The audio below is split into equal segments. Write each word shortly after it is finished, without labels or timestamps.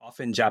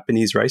often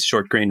Japanese rice,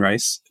 short grain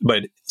rice,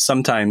 but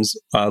sometimes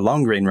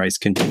long grain rice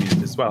can be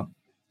used as well.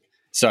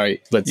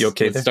 Sorry, let's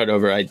start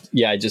over. I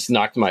just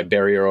knocked my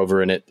barrier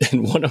over in it,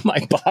 and one of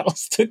my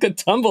bottles took a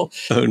tumble.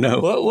 Oh no!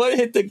 What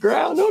hit the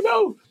ground?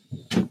 Oh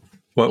no!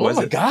 What was it?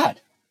 Oh my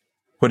God!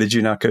 What did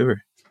you knock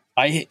over?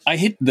 I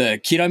hit the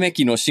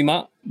Kirameki no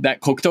Shima, that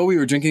kokuto we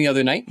were drinking the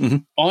other night. Mm-hmm.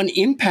 On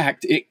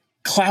impact, it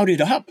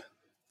clouded up.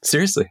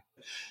 Seriously?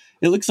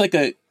 It looks like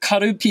a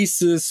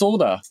karu-piece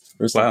soda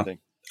or something.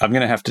 Wow. I'm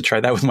going to have to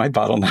try that with my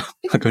bottle now.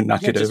 I'll go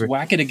knock it just over.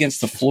 Whack it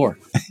against the floor.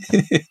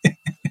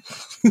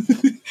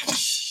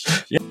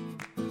 Yeah.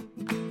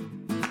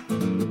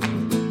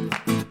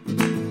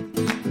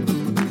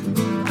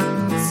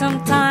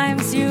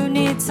 Sometimes you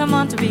need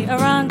someone to be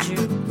around you.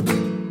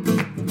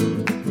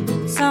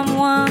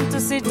 Someone to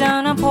sit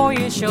down and pour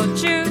you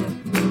shochu.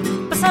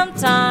 But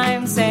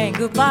sometimes saying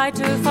goodbye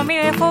to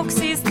familiar folks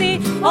is the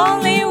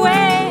only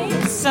way.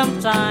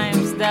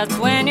 Sometimes that's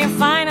when you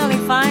finally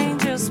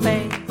find your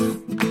space.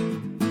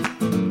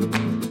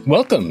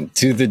 Welcome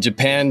to the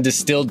Japan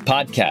Distilled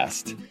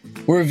Podcast.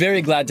 We're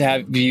very glad to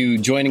have you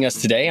joining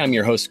us today. I'm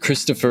your host,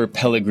 Christopher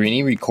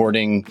Pellegrini,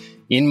 recording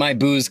in my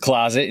booze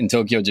closet in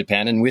Tokyo,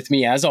 Japan. And with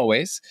me, as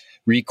always,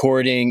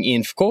 recording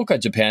in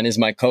Fukuoka, Japan, is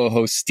my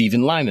co-host,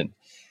 Stephen Lyman.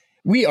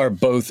 We are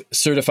both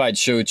certified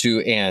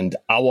shochu and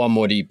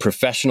awamori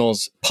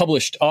professionals,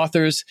 published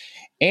authors,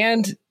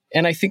 and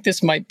I think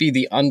this might be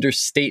the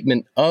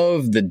understatement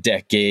of the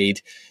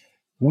decade,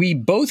 we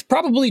both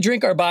probably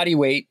drink our body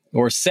weight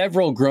or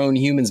several grown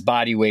humans'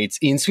 body weights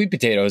in sweet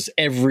potatoes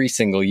every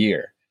single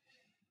year.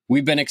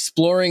 We've been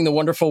exploring the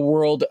wonderful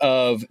world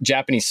of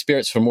Japanese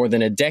spirits for more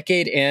than a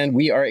decade, and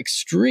we are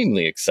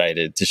extremely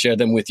excited to share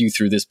them with you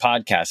through this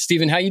podcast.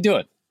 Stephen, how you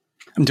doing?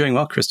 I'm doing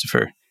well,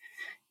 Christopher.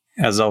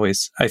 As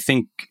always, I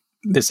think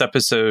this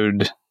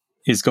episode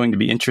is going to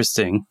be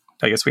interesting.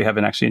 I guess we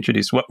haven't actually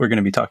introduced what we're going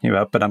to be talking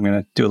about, but I'm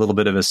going to do a little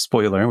bit of a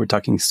spoiler. We're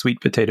talking sweet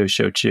potato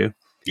shochu.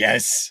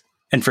 Yes.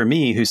 And for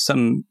me, who's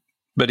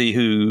somebody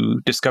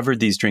who discovered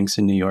these drinks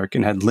in New York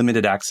and had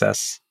limited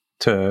access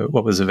to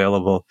what was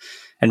available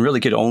and really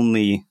could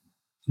only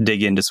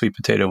dig into sweet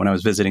potato when I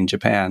was visiting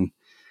Japan,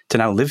 to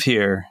now live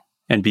here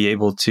and be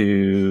able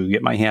to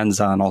get my hands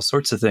on all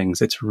sorts of things,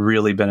 it's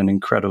really been an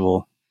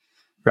incredible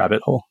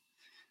rabbit hole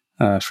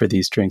for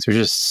these drinks. There's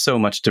just so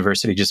much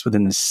diversity just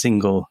within the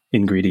single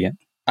ingredient.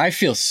 I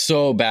feel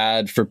so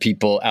bad for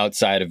people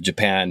outside of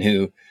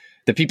Japan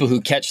the people who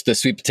catch the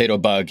sweet potato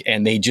bug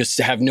and they just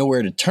have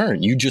nowhere to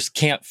turn. You just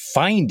can't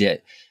find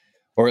it,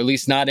 or at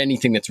least not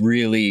anything that's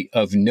really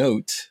of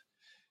note.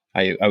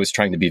 I was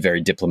trying to be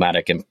very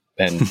diplomatic and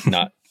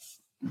not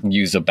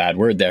use a bad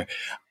word there.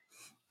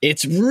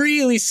 It's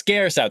really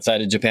scarce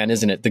outside of Japan,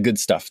 isn't it? The good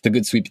stuff, the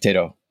good sweet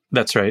potato.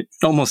 That's right.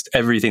 Almost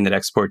everything that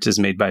exports is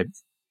made by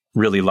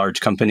really large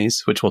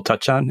companies, which we'll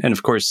touch on. And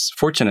of course,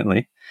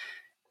 fortunately,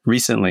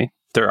 recently,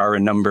 there are a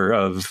number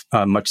of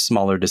much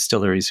smaller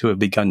distilleries who have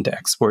begun to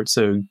export.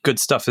 So good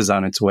stuff is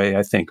on its way,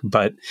 I think.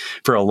 But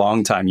for a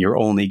long time, you're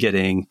only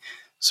getting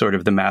sort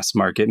of the mass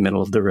market,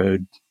 middle of the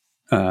road,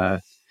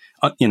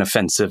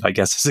 inoffensive, I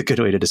guess is a good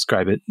way to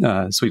describe it,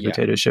 sweet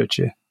potato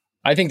shochu.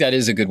 I think that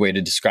is a good way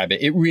to describe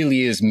it. It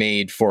really is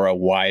made for a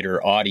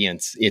wider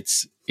audience.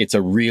 It's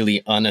a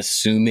really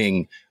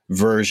unassuming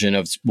version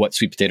of what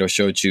sweet potato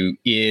shochu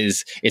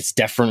is. It's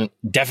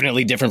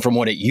definitely different from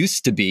what it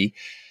used to be.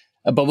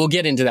 But we'll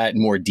get into that in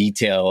more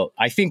detail.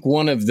 I think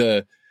one of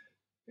the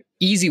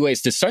easy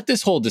ways to start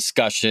this whole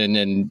discussion,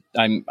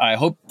 and I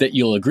hope that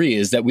you'll agree,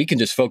 is that we can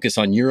just focus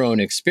on your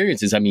own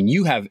experiences. I mean,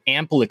 you have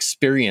ample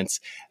experience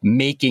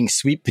making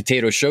sweet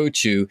potato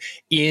shochu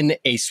in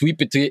a sweet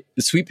potato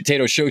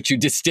shochu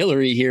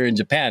distillery here in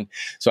Japan.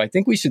 So I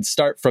think we should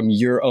start from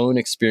your own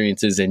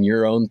experiences and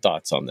your own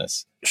thoughts on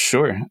this.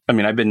 Sure. I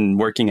mean, I've been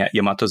working at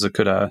Yamato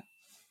Zakura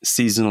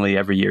seasonally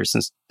every year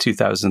since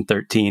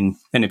 2013.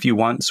 And if you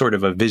want sort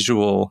of a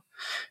visual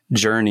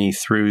journey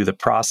through the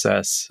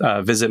process,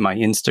 visit my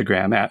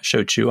Instagram at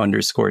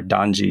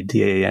shochu_danji,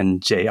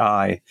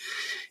 DANJI.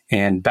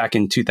 And back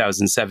in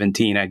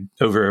 2017,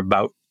 over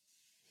about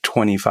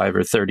 25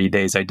 or 30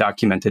 days, I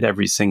documented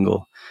every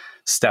single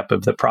step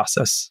of the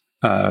process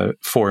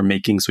for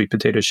making sweet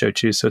potato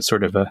shochu. So it's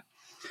sort of a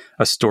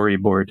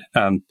storyboard.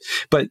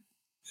 But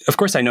of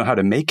course, I know how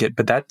to make it,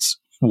 but that's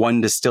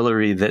one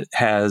distillery that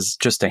has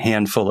just a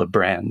handful of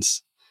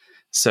brands.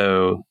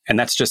 So, and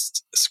that's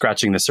just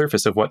scratching the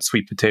surface of what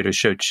sweet potato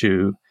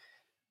shochu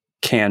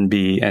can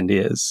be and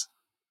is.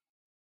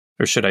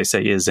 Or should I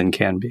say is and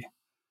can be?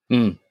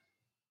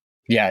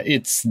 Yeah,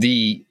 it's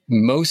the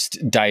most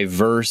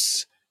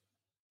diverse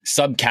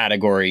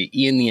subcategory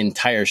in the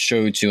entire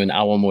shochu and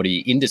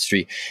awamori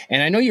industry.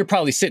 And I know you're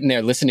probably sitting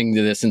there listening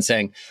to this and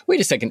saying,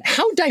 wait a second,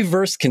 how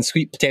diverse can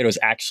sweet potatoes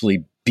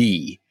actually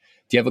be?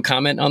 Do you have a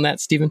comment on that,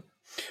 Stephen?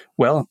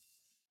 Well,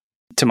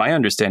 to my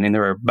understanding,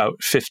 there are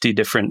about 50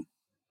 different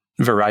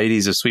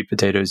varieties of sweet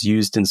potatoes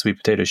used in sweet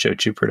potato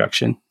shochu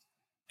production.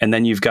 And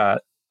then you've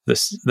got the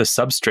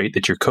substrate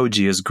that your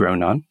koji is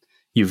grown on.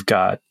 You've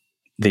got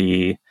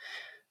the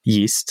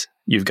yeast.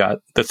 You've got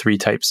the 3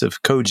 types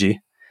of koji.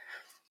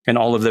 And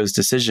all of those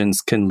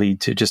decisions can lead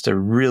to just a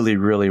really,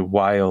 really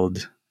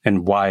wild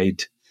and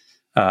wide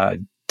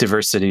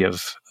diversity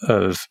of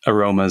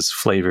aromas,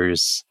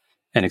 flavors,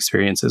 and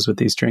experiences with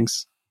these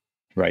drinks.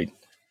 Right.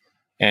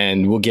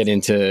 And we'll get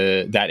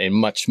into that in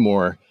much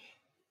more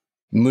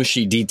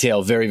mushy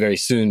detail very, very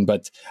soon.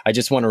 But I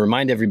just want to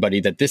remind everybody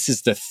that this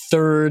is the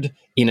third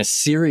in a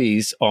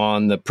series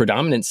on the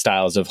predominant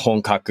styles of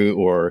honkaku,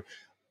 or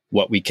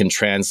what we can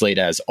translate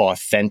as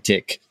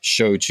authentic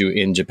shochu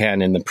in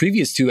Japan. And the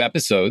previous two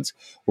episodes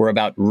were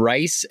about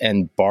rice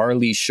and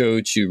barley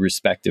shochu,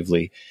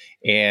 respectively.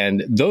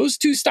 And those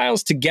two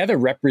styles together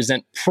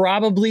represent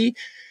probably,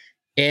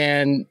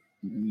 and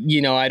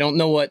I don't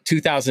know what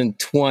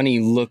 2020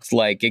 looked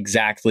like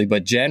exactly,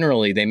 but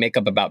generally they make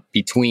up about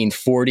between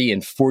 40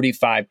 and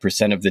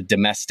 45% of the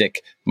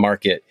domestic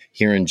market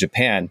here in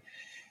Japan.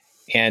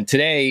 And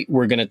today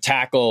we're going to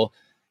tackle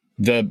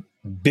the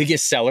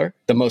biggest seller,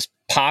 the most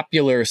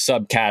popular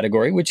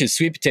subcategory, which is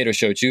sweet potato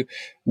shochu,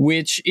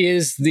 which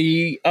is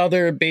the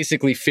other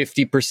basically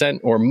 50%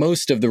 or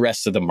most of the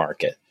rest of the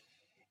market.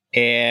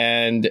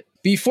 And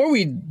before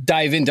we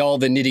dive into all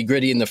the nitty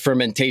gritty and the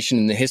fermentation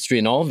and the history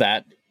and all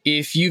that,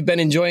 if you've been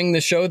enjoying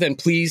the show, then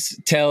please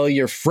tell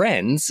your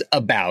friends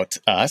about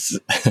us.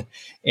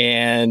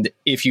 And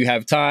if you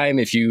have time,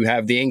 if you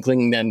have the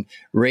inkling, then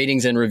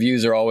ratings and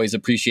reviews are always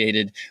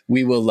appreciated.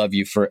 We will love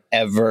you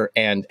forever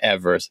and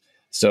ever.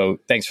 So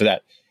thanks for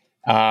that.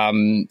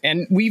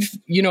 And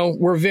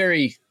we're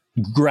very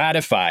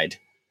gratified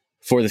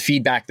for the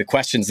feedback, the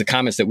questions, the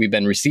comments that we've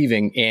been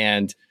receiving.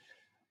 And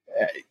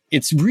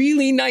it's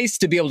really nice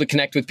to be able to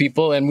connect with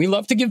people. And we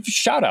love to give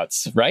shout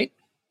outs, right?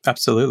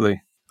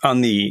 Absolutely.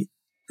 On the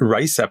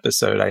rice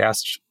episode, I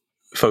asked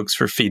folks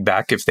for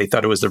feedback if they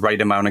thought it was the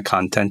right amount of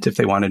content, if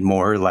they wanted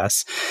more or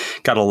less.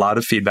 Got a lot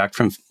of feedback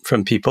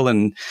from people.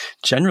 And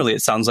generally,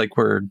 it sounds like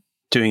we're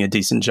doing a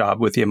decent job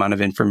with the amount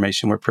of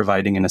information we're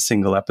providing in a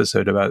single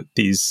episode about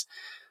these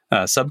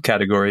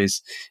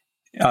subcategories.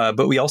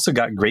 But we also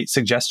got great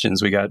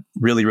suggestions. We got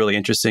really, really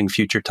interesting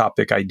future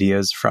topic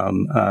ideas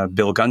from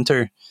Bill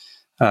Gunter,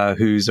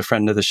 who's a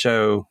friend of the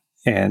show,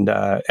 and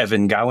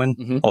Evan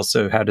Gowan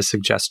also had a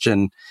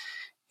suggestion.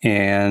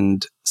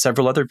 And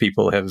several other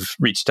people have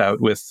reached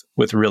out with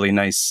really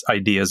nice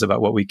ideas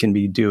about what we can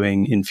be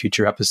doing in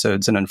future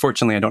episodes. And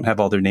unfortunately, I don't have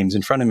all their names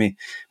in front of me,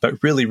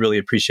 but really, really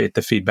appreciate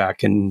the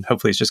feedback. And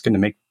hopefully it's just going to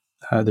make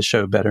the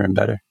show better and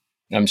better.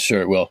 I'm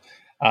sure it will.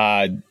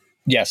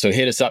 So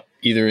hit us up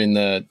either in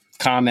the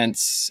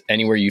comments,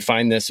 anywhere you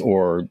find this,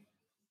 or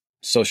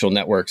social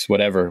networks,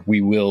 whatever.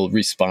 We will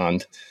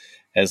respond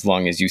as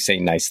long as you say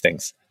nice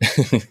things.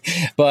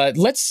 But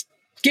let's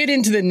get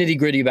into the nitty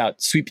gritty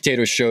about sweet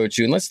potato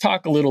shochu, and let's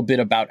talk a little bit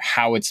about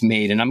how it's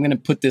made. And I'm going to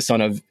put this on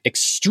an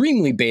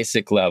extremely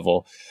basic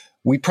level.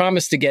 We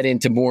promise to get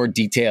into more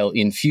detail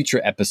in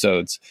future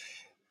episodes.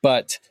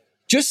 But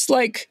just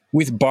like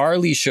with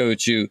barley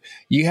shochu,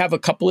 you have a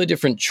couple of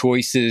different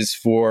choices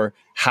for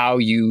how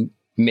you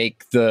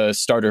make the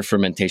starter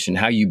fermentation,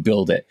 how you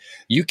build it.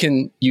 You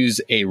can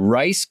use a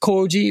rice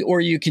koji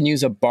or you can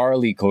use a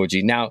barley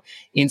koji. Now,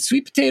 in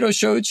sweet potato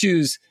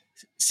shochu's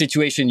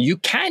situation, you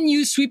can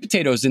use sweet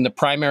potatoes in the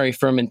primary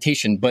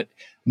fermentation, but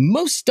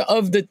most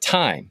of the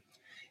time,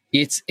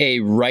 it's a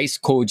rice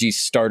koji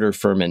starter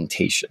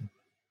fermentation.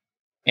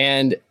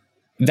 And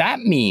that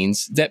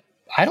means that,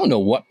 I don't know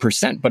what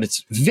percent, but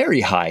it's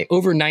very high,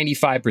 over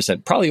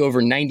 95%, probably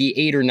over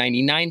 98 or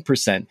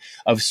 99%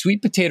 of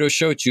sweet potato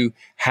shochu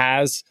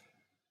has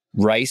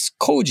rice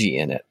koji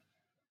in it.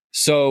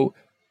 So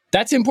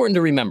that's important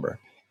to remember.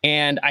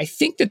 And I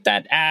think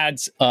that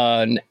adds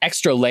an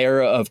extra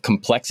layer of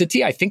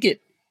complexity. I think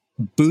it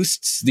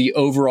boosts the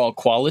overall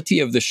quality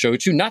of the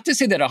shochu. Not to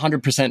say that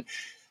 100%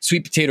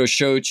 sweet potato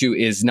shochu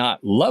is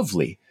not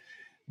lovely,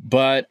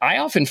 but I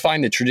often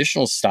find the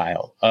traditional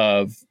style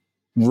of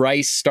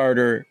rice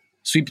starter,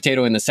 sweet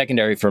potato in the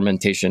secondary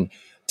fermentation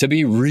to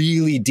be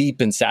really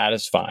deep and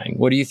satisfying.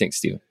 What do you think,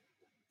 Steven?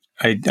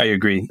 I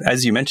agree.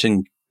 As you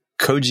mentioned,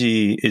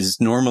 koji is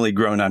normally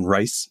grown on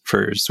rice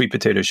for sweet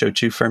potato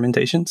shochu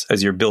fermentations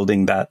as you're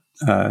building that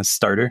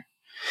starter.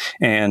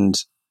 And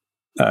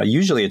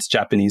usually it's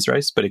Japanese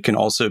rice, but it can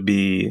also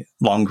be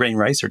long grain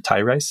rice or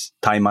Thai rice,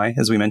 Thai mai,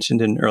 as we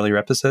mentioned in earlier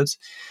episodes,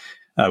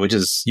 which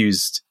is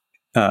used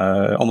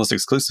almost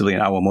exclusively in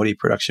awamori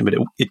production, but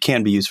it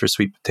can be used for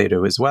sweet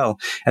potato as well.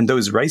 And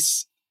those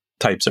rice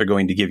types are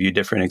going to give you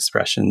different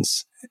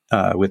expressions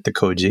with the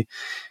koji.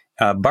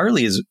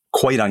 Barley is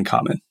quite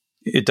uncommon.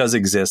 It does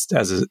exist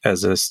as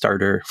a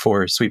starter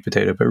for sweet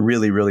potato, but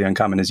really, really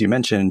uncommon, as you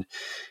mentioned.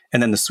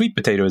 And then the sweet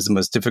potato is the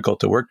most difficult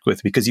to work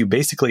with because you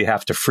basically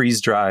have to freeze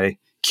dry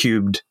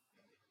cubed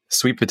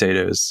sweet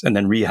potatoes and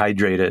then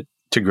rehydrate it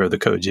to grow the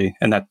koji.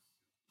 And that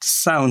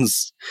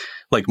sounds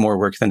like more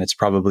work than it's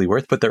probably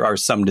worth, but there are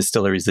some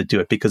distilleries that do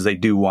it because they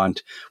do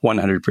want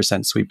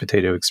 100% sweet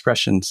potato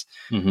expressions.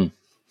 Mm-hmm.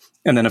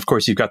 And then, of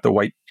course, you've got the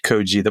white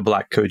koji, the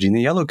black koji, and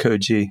the yellow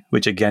koji,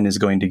 which again is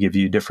going to give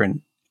you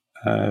different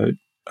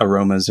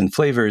aromas and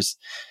flavors.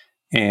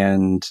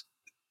 And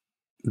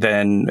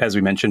then, as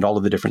we mentioned, all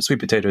of the different sweet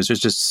potatoes, there's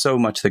just so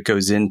much that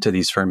goes into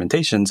these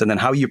fermentations. And then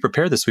how you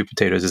prepare the sweet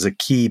potatoes is a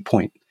key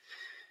point.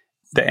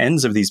 The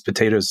ends of these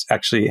potatoes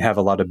actually have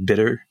a lot of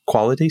bitter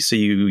quality. So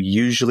you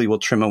usually will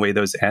trim away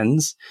those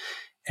ends.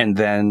 And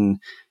then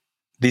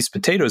these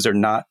potatoes are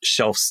not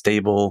shelf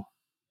stable,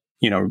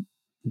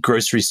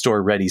 grocery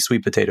store ready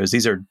sweet potatoes.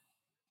 These are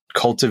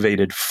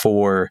cultivated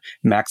for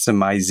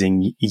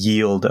maximizing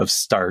yield of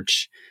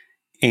starch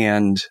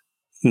and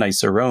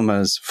nice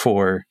aromas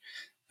for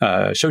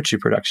shochu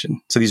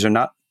production. So these are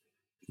not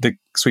the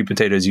sweet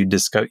potatoes you'd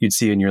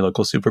see in your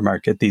local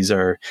supermarket. These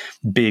are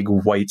big,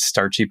 white,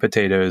 starchy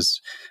potatoes.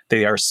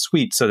 They are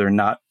sweet, so they're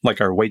not like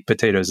our white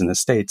potatoes in the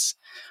States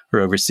or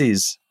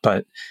overseas,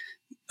 but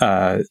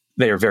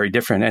they are very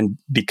different. And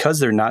because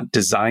they're not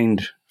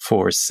designed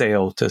for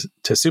sale to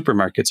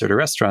supermarkets or to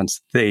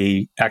restaurants,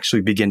 they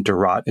actually begin to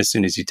rot as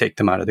soon as you take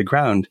them out of the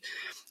ground.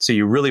 So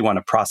you really want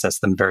to process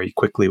them very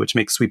quickly, which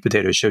makes sweet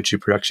potato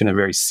shochu production a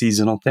very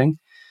seasonal thing.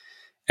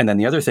 And then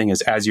the other thing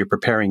is, as you're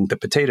preparing the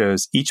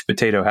potatoes, each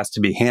potato has to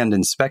be hand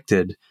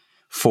inspected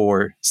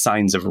for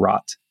signs of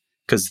rot,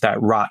 because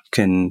that rot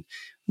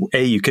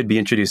you could be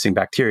introducing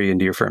bacteria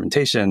into your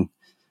fermentation.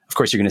 Of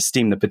course, you're going to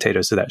steam the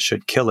potato, so that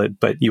should kill it,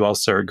 but you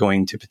also are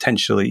going to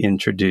potentially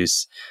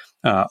introduce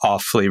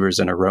off flavors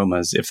and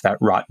aromas if that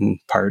rotten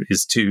part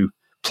is too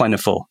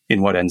plentiful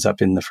in what ends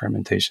up in the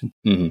fermentation.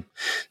 Mm-hmm.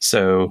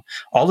 So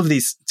all of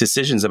these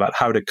decisions about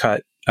how to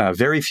cut,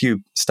 very few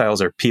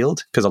styles are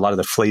peeled because a lot of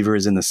the flavor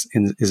is in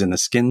the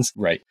skins.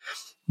 Right.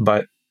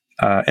 But,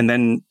 and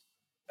then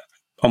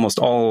almost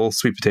all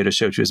sweet potato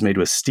shochu is made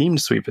with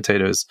steamed sweet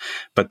potatoes,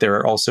 but there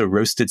are also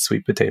roasted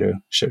sweet potato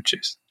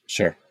shochus.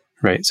 Sure.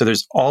 Right. So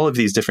there's all of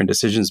these different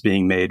decisions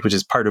being made, which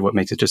is part of what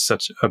makes it just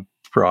such a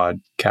broad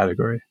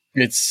category.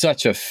 It's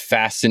such a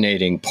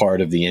fascinating part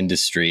of the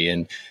industry,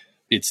 and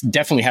it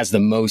definitely has the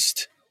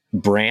most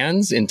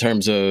brands in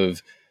terms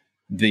of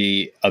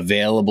the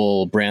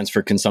available brands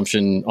for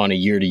consumption on a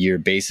year-to-year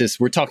basis.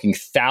 We're talking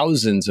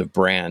thousands of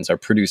brands are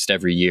produced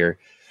every year,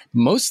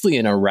 mostly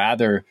in a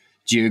rather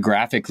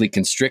geographically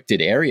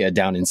constricted area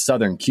down in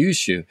southern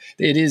Kyushu.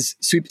 It is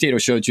sweet potato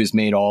shochu is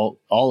made all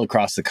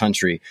across the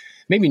country.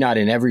 Maybe not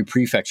in every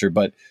prefecture,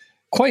 but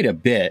quite a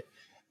bit.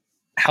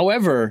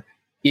 However,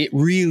 it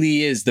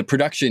really is, the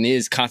production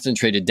is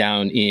concentrated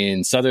down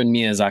in southern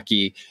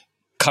Miyazaki,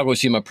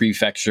 Kagoshima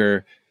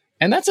Prefecture,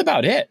 and that's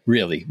about it,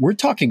 really. We're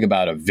talking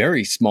about a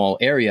very small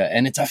area,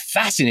 and it's a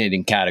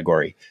fascinating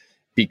category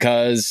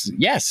because,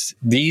 yes,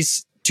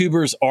 these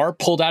tubers are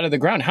pulled out of the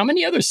ground. How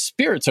many other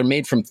spirits are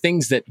made from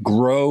things that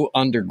grow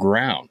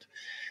underground?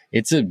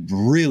 It's a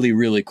really,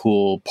 really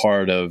cool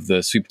part of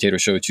the sweet potato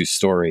shochu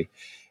story.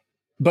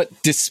 But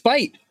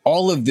despite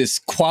all of this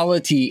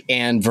quality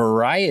and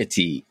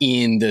variety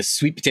in the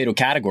sweet potato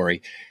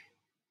category,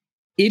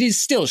 it is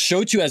still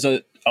shochu as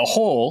a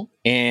whole,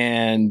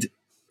 and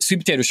sweet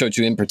potato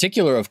shochu in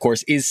particular, of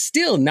course, is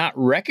still not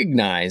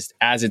recognized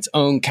as its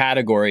own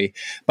category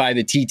by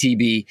the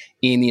TTB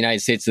in the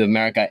United States of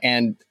America.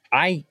 And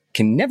I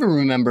can never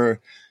remember,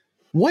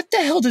 what the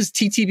hell does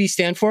TTB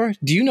stand for?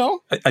 Do you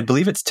know? I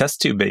believe it's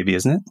test tube baby,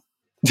 isn't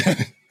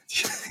it?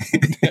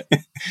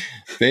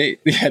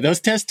 Those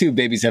test tube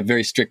babies have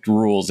very strict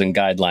rules and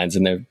guidelines,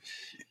 and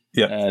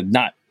they're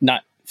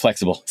not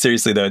flexible.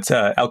 Seriously, though, it's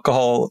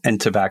Alcohol and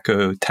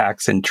Tobacco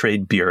Tax and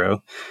Trade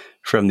Bureau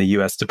from the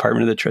U.S.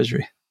 Department of the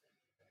Treasury.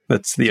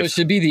 So it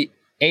should be the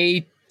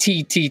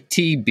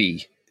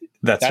ATTTB.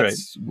 That's right.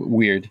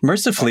 Weird.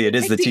 Mercifully, it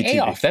is the TTB. A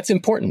off. That's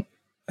important.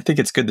 I think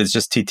it's good that it's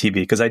just TTB,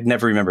 because I'd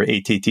never remember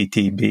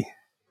ATTTB.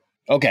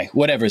 Okay,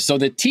 whatever. So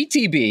the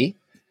TTB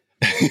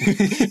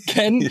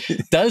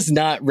does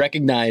not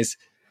recognize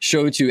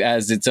shochu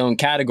as its own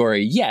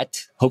category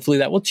yet. Hopefully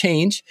that will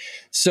change.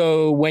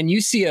 So when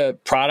you see a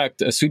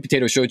sweet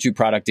potato shochu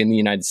product in the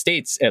United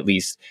States, at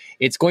least,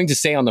 it's going to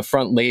say on the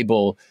front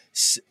label,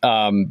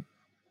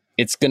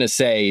 it's going to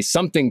say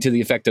something to the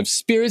effect of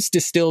spirits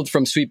distilled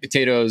from sweet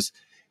potatoes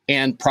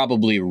and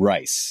probably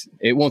rice.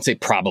 It won't say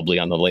probably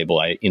on the label.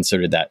 I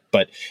inserted that.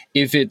 But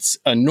if it's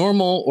a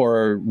normal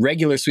or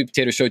regular sweet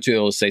potato shochu,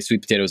 it'll say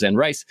sweet potatoes and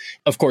rice.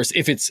 Of course,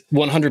 if it's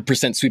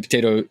 100% sweet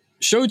potato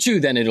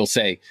shochu, then it'll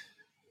say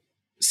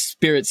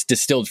spirits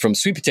distilled from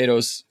sweet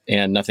potatoes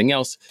and nothing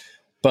else.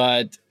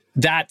 But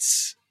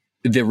that's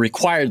the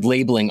required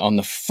labeling on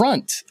the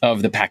front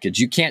of the package.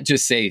 You can't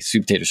just say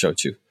sweet potato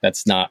shochu.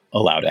 That's not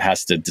allowed. It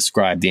has to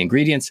describe the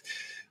ingredients,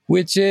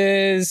 which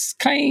is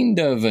kind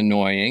of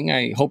annoying.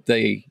 I hope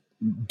they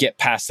get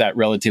past that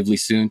relatively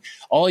soon.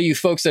 All you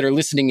folks that are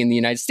listening in the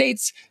United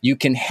States, you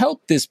can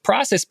help this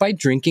process by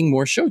drinking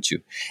more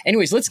shochu.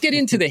 Anyways, let's get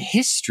into the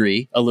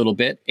history a little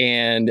bit,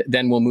 and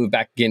then we'll move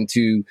back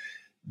into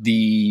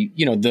the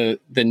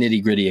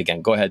nitty gritty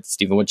again. Go ahead,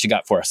 Stephen. What you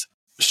got for us?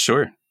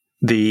 Sure.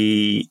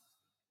 The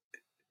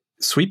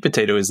sweet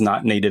potato is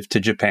not native to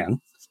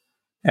Japan.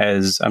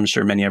 As I'm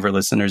sure many of our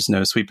listeners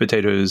know, sweet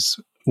potatoes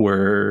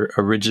were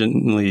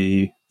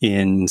originally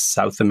in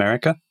South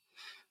America,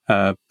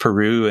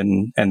 Peru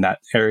and that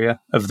area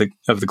of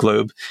the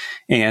globe,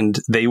 and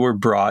they were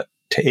brought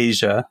to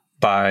Asia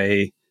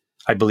by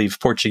I believe,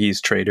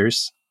 Portuguese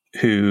traders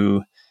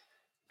who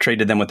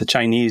traded them with the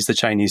Chinese. The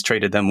Chinese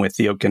traded them with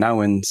the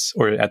Okinawans,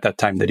 or at that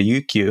time, the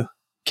Ryukyu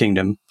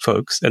kingdom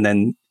folks. And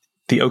then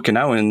the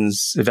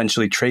Okinawans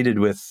eventually traded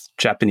with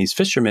Japanese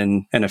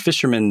fishermen, and a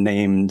fisherman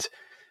named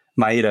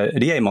Maeda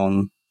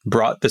Riemon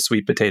brought the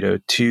sweet potato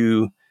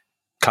to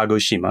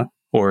Kagoshima,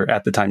 or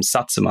at the time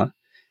Satsuma,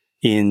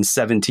 in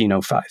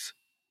 1705.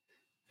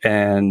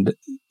 And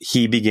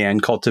he began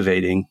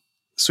cultivating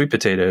sweet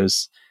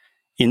potatoes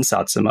in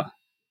Satsuma.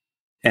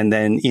 And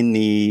then in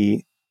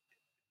the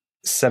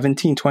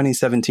 1720s,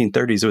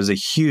 1730s, it was a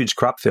huge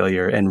crop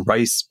failure, and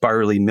rice,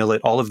 barley,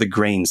 millet, all of the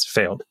grains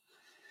failed.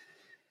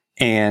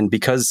 And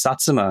because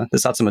the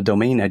Satsuma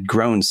domain had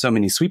grown so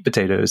many sweet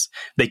potatoes,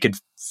 they could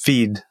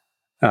feed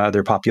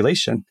their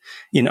population.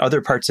 In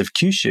other parts of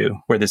Kyushu,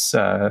 where this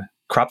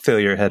crop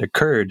failure had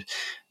occurred,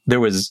 there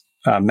was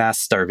mass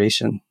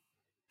starvation.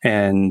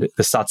 And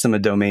the Satsuma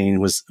domain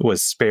was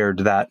spared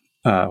that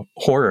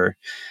horror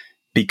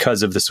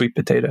because of the sweet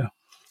potato.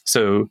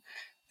 So,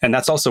 and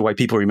that's also why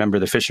people remember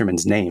the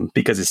fisherman's name,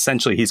 because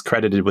essentially he's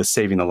credited with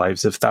saving the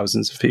lives of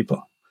thousands of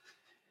people.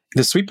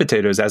 The sweet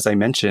potatoes, as I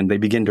mentioned, they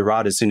begin to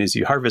rot as soon as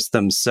you harvest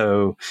them.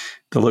 So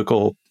the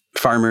local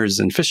farmers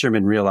and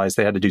fishermen realized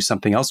they had to do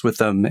something else with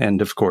them.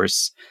 And of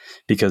course,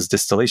 because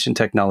distillation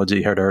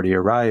technology had already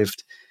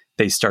arrived,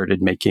 they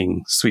started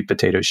making sweet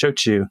potato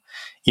shochu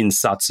in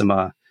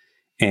Satsuma.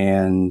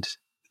 And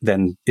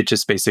then it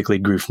just basically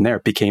grew from there.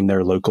 It became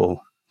their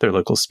local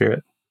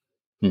spirit.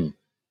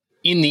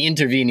 In the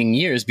intervening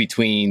years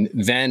between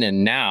then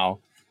and now,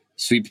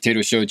 sweet potato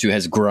shochu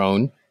has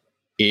grown.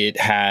 It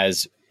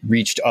has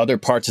reached other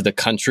parts of the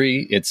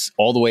country. It's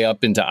all the way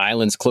up into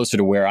islands closer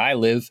to where I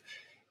live.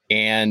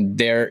 And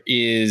there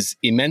is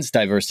immense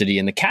diversity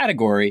in the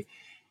category.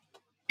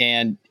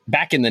 And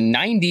back in the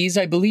 90s,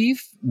 I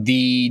believe,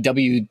 the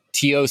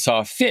WTO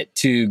saw fit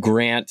to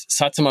grant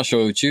Satsuma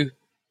shochu,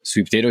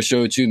 sweet potato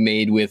shochu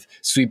made with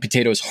sweet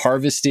potatoes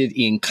harvested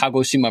in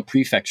Kagoshima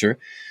Prefecture,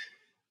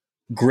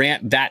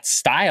 grant that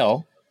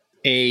style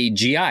a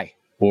GI,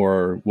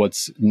 or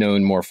what's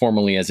known more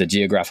formally as a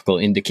geographical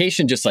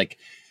indication, just like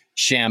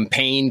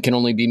champagne can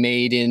only be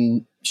made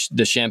in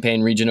the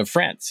Champagne region of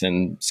France,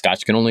 and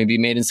Scotch can only be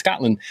made in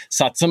Scotland.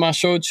 Satsuma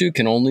shochu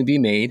can only be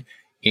made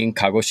in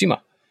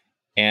Kagoshima.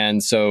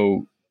 And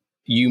so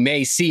you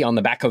may see on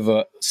the back of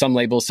some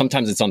labels,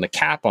 sometimes it's on the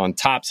cap, on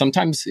top,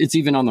 sometimes it's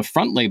even on the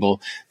front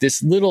label,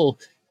 this little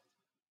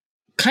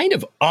kind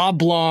of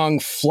oblong,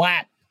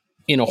 flat,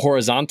 in a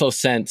horizontal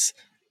sense,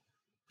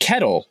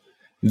 kettle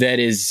that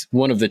is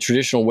one of the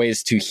traditional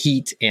ways to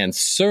heat and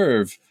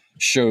serve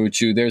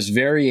shochu. There's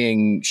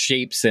varying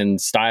shapes and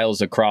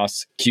styles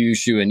across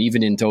Kyushu and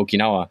even into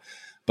Okinawa.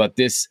 But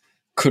this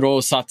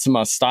kuro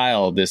satsuma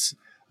style, this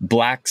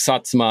black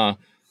satsuma,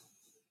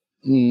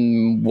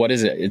 what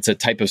is it? It's a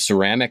type of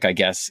ceramic, I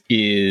guess,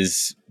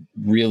 is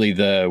really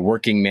the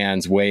working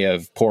man's way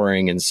of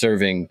pouring and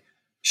serving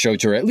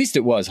shochu, or at least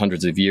it was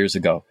hundreds of years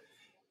ago.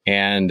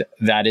 And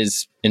that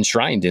is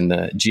enshrined in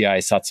the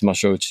GI Satsuma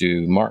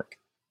shochu mark.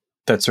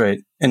 That's right.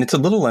 And it's a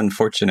little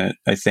unfortunate,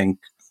 I think,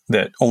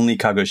 that only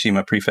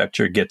Kagoshima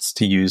Prefecture gets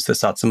to use the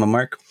Satsuma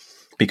mark,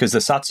 because the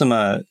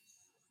Satsuma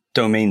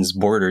domain's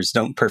borders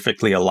don't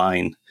perfectly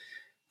align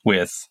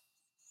with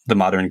the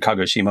modern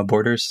Kagoshima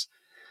borders.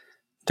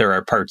 There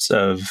are parts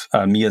of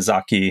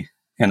Miyazaki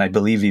and I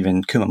believe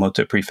even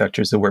Kumamoto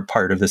prefectures that were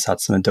part of the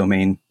Satsuma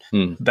domain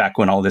back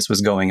when all this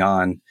was going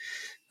on.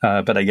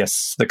 But I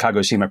guess the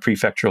Kagoshima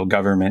prefectural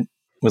government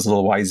was a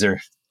little wiser,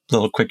 a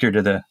little quicker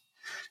to the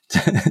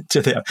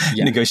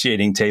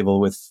negotiating table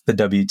with the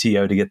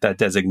WTO to get that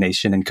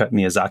designation and cut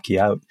Miyazaki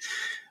out,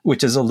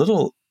 which is a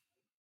little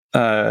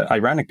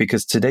ironic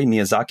because today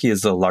Miyazaki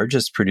is the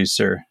largest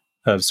producer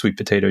of sweet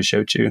potato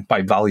shochu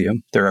by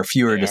volume. There are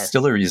fewer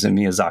distilleries in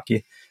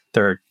Miyazaki.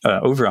 There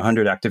are over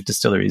 100 active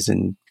distilleries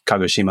in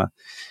Kagoshima,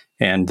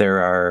 and there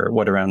are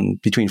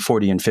around between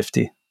 40 and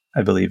 50,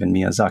 I believe, in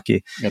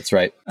Miyazaki. That's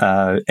right.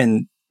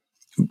 And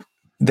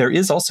there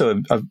is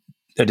also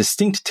a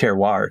distinct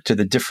terroir to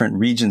the different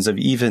regions of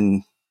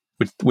even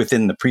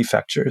within the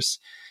prefectures.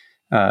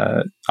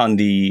 On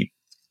the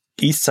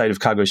east side of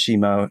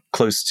Kagoshima,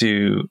 close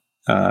to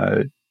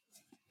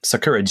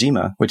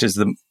Sakurajima, which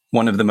is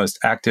one of the most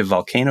active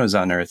volcanoes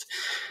on Earth,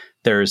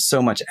 there is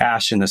so much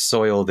ash in the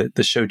soil that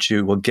the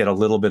shochu will get a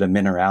little bit of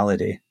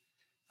minerality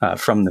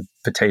from the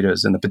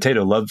potatoes. And the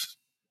potato love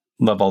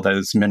all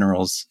those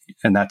minerals.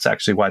 And that's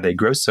actually why they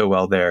grow so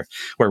well there,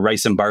 where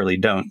rice and barley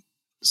don't.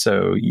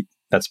 So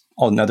that's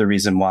another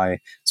reason why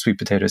sweet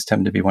potatoes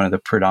tend to be one of the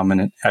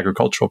predominant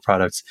agricultural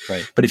products.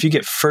 Right. But if you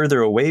get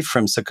further away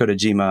from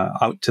Sakurajima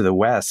out to the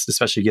west,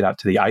 especially get out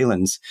to the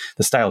islands,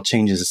 the style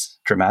changes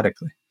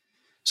dramatically.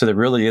 So there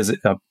really is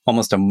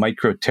almost a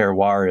micro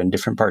terroir in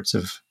different parts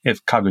of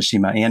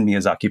Kagoshima and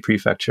Miyazaki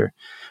prefecture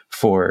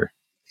for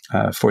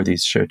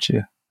these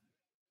shochu.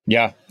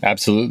 Yeah,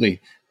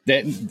 absolutely.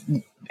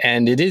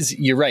 And it is,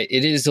 you're right,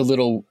 it is a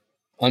little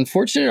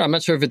unfortunate. I'm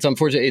not sure if it's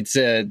unfortunate.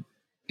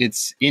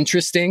 It's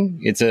interesting.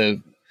 It's a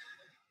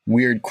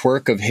weird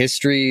quirk of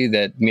history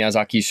that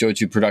Miyazaki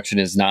shochu production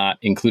is not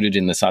included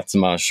in the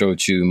Satsuma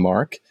shochu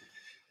mark.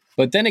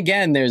 But then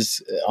again,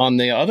 there's on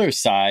the other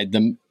side,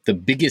 the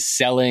biggest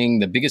selling,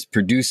 the biggest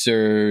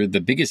producer,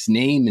 the biggest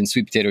name in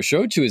sweet potato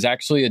shochu is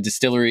actually a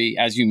distillery,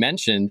 as you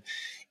mentioned,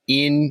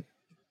 in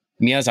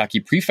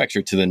Miyazaki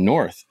Prefecture to the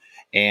north.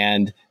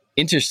 And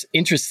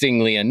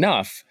interestingly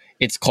enough,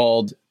 it's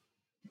called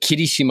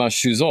Kirishima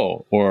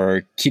Shuzo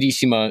or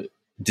Kirishima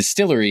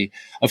Distillery.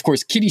 Of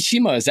course,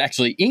 Kirishima is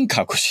actually in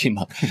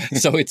Kagoshima.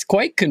 So it's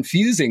quite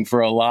confusing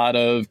for a lot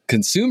of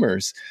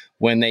consumers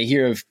when they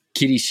hear of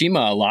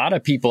Kirishima. A lot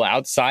of people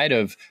outside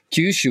of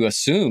Kyushu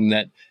assume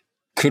that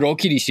Kuro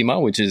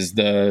Kirishima, which is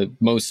the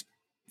most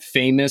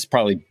famous,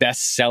 probably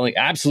best-selling,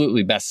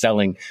 absolutely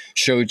best-selling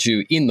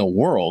shochu in the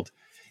world,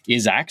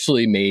 is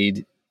actually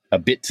made a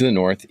bit to the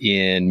north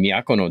in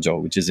Miyako-no-jo,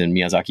 which is in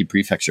Miyazaki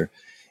Prefecture.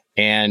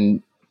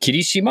 And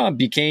Kirishima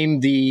became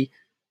the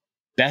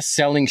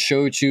best-selling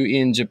shochu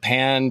in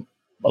Japan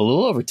a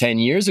little over 10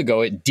 years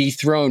ago. It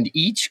dethroned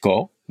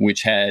Ichiko,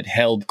 which had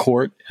held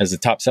court as a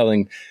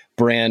top-selling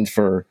brand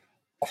for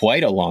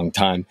quite a long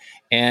time.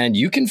 And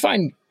you can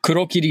find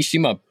Kuro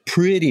Kirishima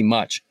pretty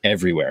much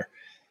everywhere.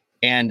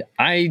 And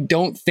I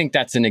don't think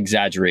that's an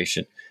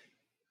exaggeration.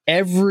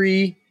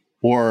 Every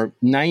or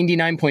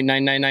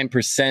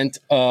 99.999%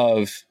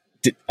 of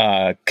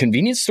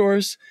convenience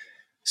stores,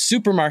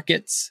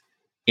 supermarkets,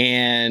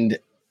 and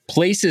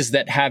places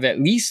that have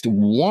at least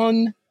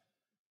one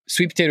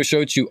sweet potato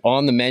shochu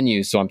on the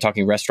menu, so I'm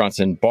talking restaurants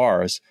and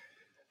bars,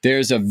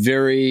 there's a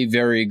very,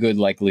 very good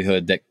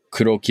likelihood that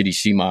Kuro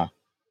Kirishima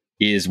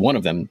is one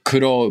of them.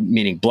 Kuro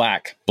meaning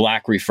black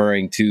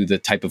referring to the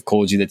type of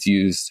koji that's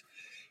used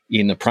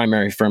in the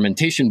primary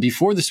fermentation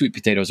before the sweet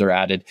potatoes are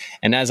added.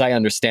 And as I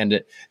understand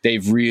it,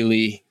 they've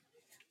really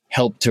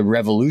helped to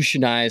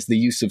revolutionize the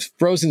use of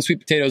frozen sweet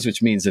potatoes,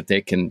 which means that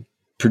they can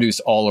produce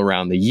all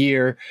around the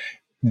year.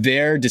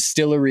 Their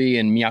distillery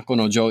in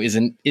Miyako-no-jo is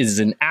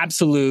an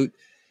absolute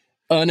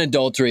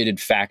unadulterated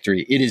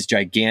factory. It is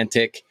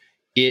gigantic.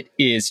 It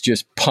is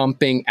just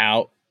pumping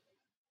out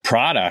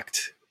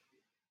product.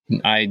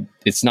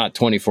 It's not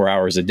 24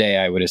 hours a day,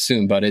 I would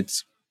assume, but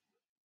it's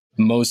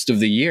most of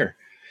the year.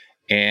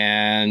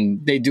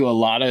 And they do a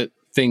lot of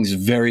things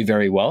very,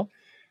 very well.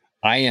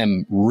 I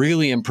am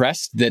really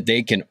impressed that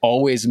they can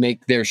always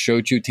make their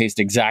shochu taste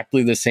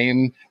exactly the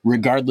same,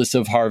 regardless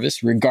of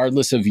harvest,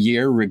 regardless of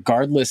year,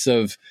 regardless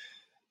of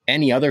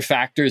any other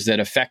factors that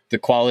affect the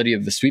quality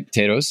of the sweet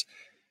potatoes.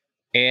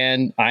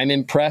 And I'm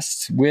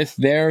impressed with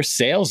their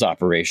sales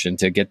operation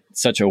to get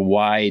such a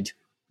wide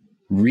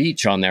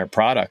reach on their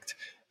product.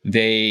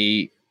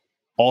 They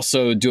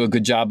also do a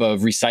good job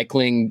of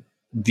recycling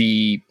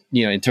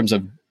in terms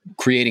of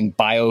creating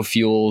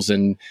biofuels,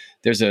 and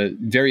there's a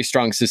very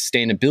strong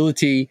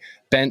sustainability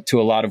bent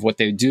to a lot of what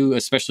they do,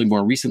 especially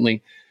more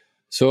recently.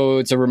 So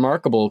it's a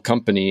remarkable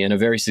company and a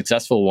very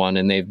successful one,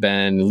 and they've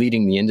been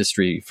leading the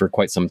industry for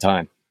quite some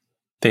time.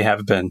 They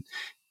have been.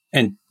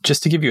 And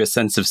just to give you a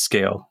sense of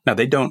scale, now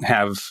they don't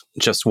have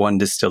just one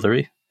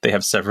distillery, they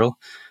have several,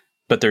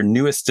 but their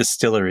newest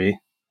distillery,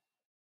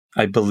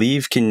 I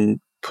believe, can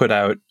put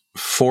out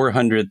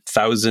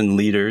 400,000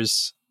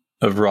 liters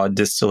of raw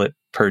distillate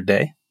per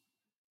day.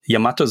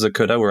 Yamato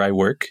Zakura, where I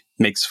work,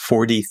 makes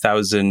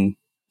 40,000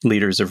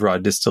 liters of raw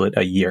distillate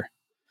a year.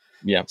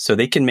 Yeah. So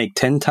they can make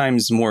 10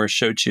 times more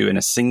shochu in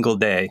a single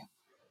day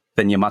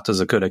than Yamato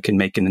Zakura can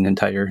make in an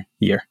entire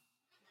year.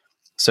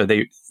 So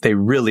they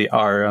really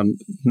are a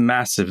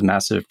massive,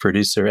 massive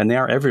producer, and they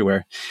are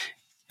everywhere.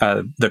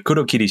 The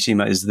Kuro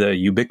Kirishima is the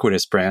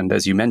ubiquitous brand,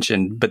 as you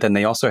mentioned, but then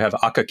they also have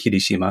Aka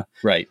Kirishima,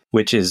 right,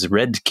 which is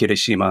red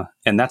Kirishima.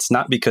 And that's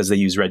not because they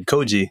use red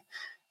koji.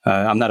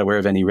 I'm not aware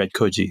of any red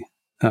koji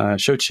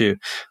shochu,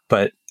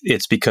 but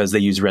it's because they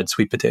use red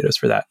sweet potatoes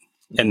for that.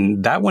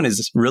 And that one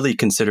is really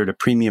considered a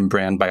premium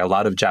brand by a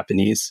lot of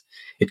Japanese.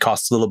 It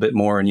costs a little bit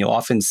more, and you'll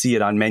often see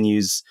it on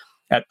menus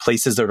at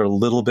places that are a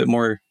little bit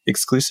more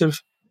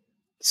exclusive.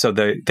 So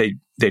they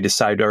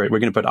decide, all right, we're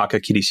going to put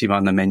Aka Kirishima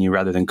on the menu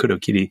rather than Kuro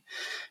Kiri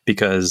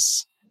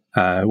because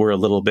we're a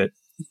little bit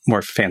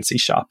more fancy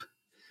shop,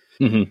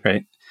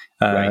 right?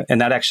 Right?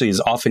 And that actually is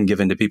often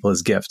given to people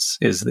as gifts,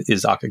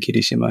 is Aka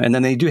Kirishima. And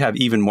then they do have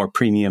even more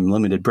premium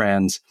limited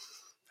brands.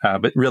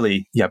 But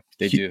really,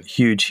 they do.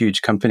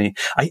 Huge company.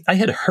 I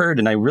had heard,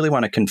 and I really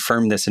want to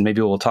confirm this, and maybe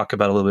we'll talk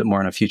about it a little bit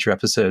more in a future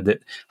episode,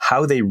 that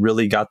how they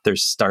really got their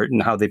start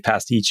and how they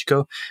passed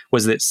Ichiko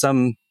was that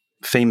some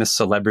famous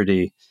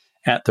celebrity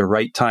at the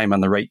right time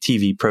on the right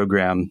TV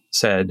program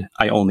said,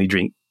 I only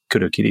drink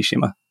Kuro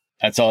Kirishima.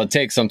 That's all it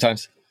takes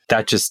sometimes.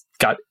 That just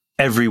got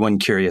everyone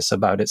curious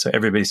about it. So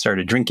everybody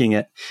started drinking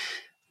it.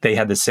 They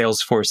had the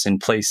sales force in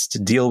place to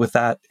deal with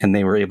that, and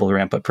they were able to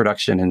ramp up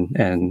production,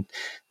 and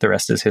the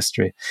rest is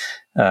history.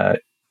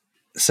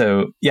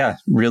 So yeah,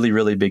 really,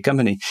 really big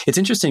company. It's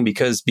interesting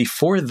because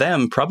before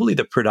them, probably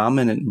the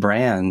predominant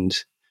brand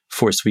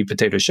for sweet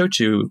potato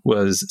shochu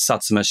was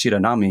Satsuma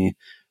Shiranami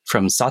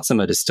from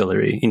Satsuma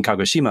Distillery in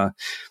Kagoshima.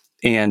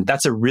 And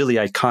that's a really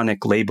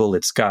iconic label.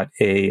 It's got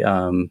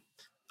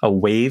a a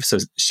wave. So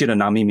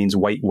Shiranami means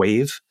white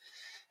wave.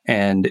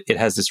 And it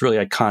has this really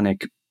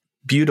iconic,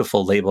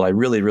 beautiful label. I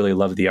really, really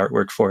love the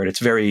artwork for it. It's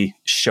very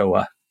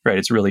Showa, right?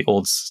 It's really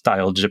old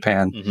style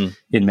Japan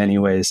in many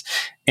ways.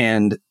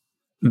 And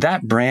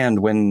that brand,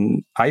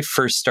 when I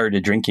first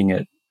started drinking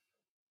it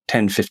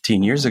 10,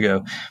 15 years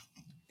ago,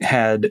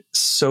 had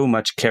so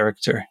much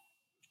character.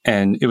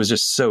 And it was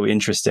just so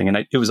interesting.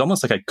 And it was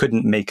almost like I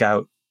couldn't make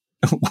out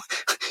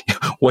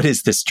what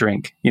is this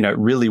drink? You know, it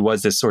really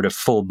was this sort of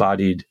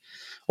full-bodied,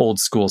 old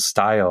school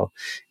style.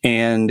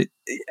 And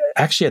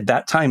actually at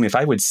that time, if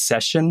I would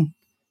session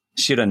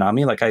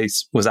Shiranami, like I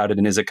was out at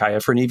an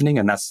izakaya for an evening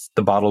and that's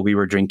the bottle we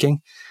were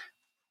drinking,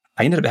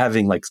 I ended up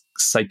having like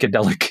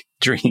psychedelic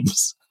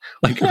dreams,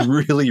 like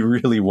really,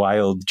 really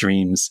wild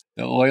dreams.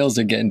 The oils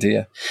are getting to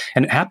you.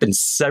 And it happened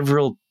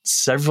several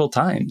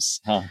times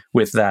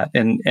with that.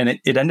 And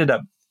it ended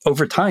up,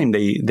 over time,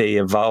 they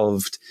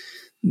evolved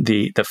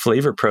the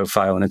flavor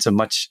profile, and it's a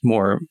much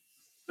more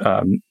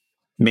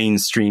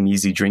mainstream,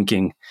 easy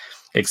drinking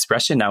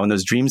expression now, and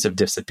those dreams have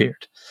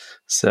disappeared.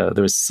 So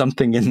there was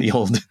something in the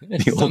old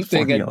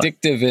something formula.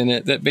 Addictive in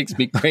it that makes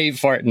me crave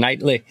for it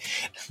nightly.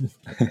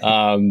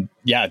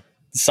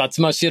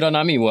 Satsuma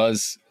Shiranami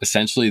was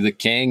essentially the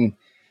king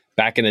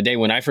back in the day.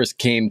 When I first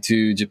came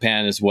to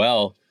Japan as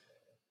well,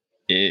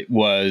 it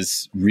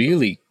was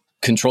really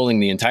controlling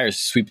the entire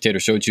sweet potato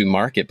shochu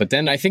market. But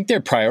then I think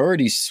their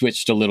priorities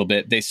switched a little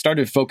bit. They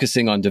started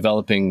focusing on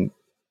developing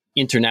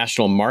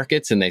international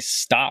markets, and they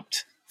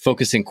stopped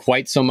focusing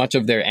quite so much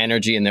of their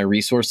energy and their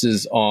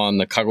resources on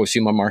the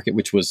Kagoshima market,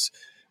 which was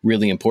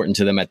really important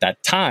to them at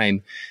that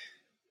time.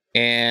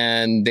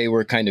 And they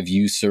were kind of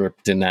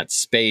usurped in that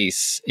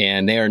space.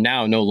 And they are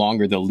now no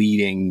longer the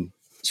leading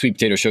sweet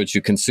potato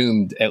shochu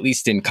consumed, at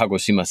least in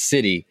Kagoshima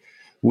City,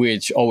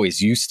 which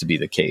always used to be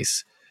the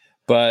case.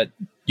 But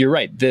you're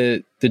right.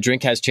 The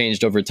drink has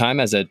changed over time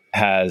as it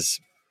has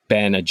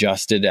been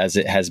adjusted, as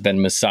it has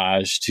been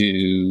massaged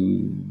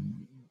to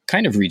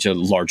kind of reach a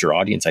larger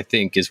audience, I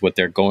think, is what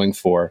they're going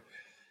for.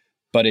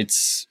 But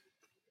it's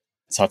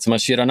Satsuma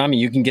Shiranami.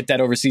 You can get that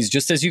overseas,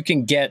 just as you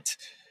can get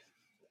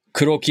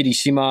Kuro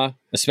Kirishima,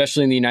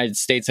 especially in the United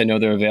States. I know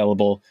they're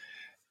available.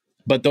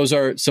 But those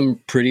are some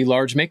pretty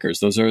large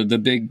makers. Those are the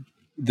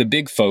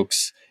big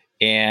folks.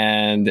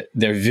 And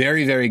they're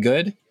very, very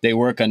good. They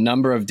work a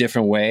number of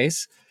different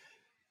ways.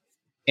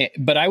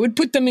 But I would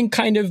put them in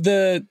kind of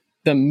the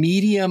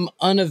medium,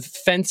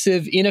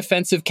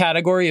 inoffensive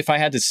category. If I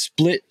had to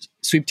split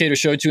sweet potato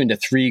shochu into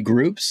three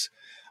groups,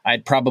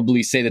 I'd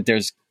probably say that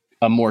there's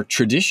a more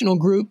traditional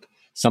group,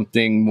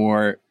 something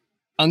more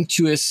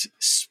unctuous,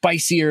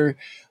 spicier,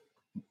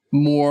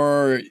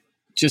 more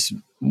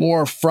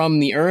from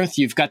the earth.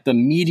 You've got the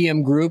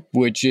medium group,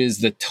 which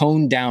is the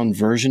toned down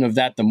version of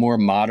that, the more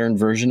modern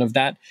version of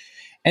that.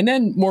 And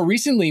then more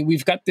recently,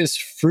 we've got this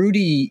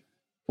fruity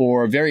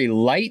or very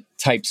light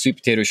type sweet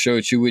potato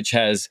shochu, which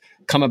has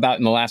come about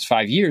in the last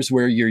 5 years,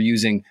 where you're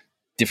using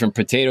different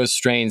potato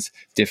strains,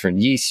 different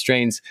yeast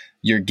strains.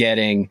 You're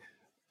getting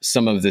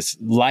some of this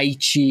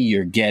lychee,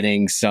 you're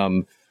getting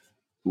some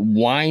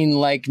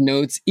wine-like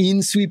notes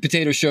in sweet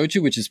potato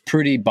shochu, which is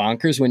pretty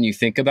bonkers when you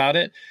think about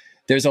it.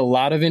 There's a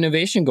lot of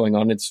innovation going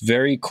on. It's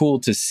very cool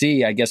to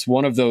see. I guess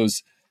one of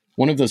those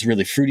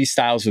really fruity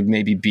styles would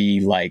maybe be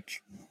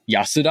like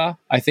Yasuda,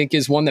 I think,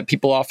 is one that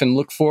people often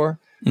look for.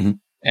 Mm-hmm.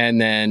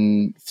 And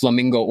then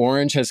Flamingo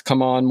Orange has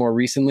come on more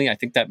recently. I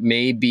think that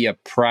may be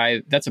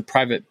that's a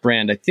private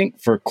brand, I think,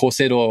 for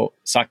Kosedo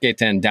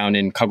Saketen down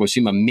in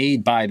Kagoshima,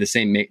 made by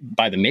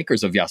the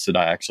makers of Yasuda,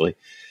 actually.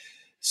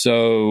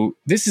 So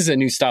this is a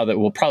new style that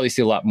we'll probably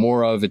see a lot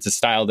more of. It's a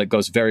style that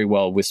goes very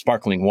well with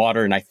sparkling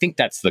water. And I think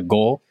that's the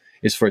goal,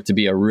 is for it to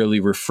be a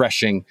really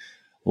refreshing,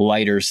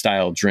 lighter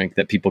style drink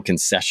that people can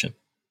session.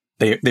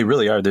 They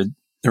really are.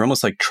 They're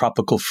almost like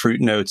tropical fruit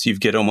notes. You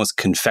get almost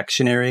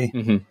confectionery.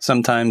 Mm-hmm.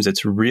 Sometimes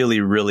it's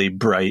really, really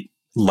bright,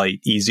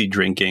 light, easy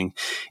drinking.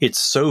 It's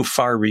so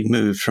far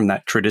removed from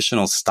that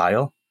traditional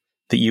style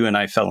that you and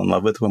I fell in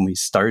love with when we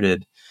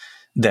started,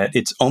 that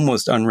it's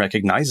almost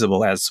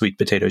unrecognizable as sweet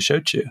potato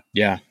shochu.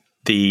 Yeah.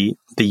 The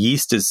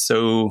yeast is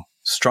so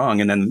strong,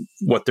 and then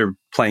what they're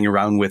playing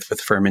around with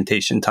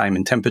fermentation time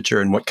and temperature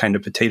and what kind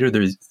of potato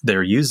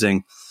they're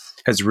using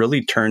has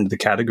really turned the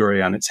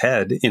category on its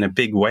head in a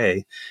big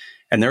way.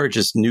 And there are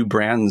just new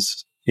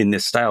brands in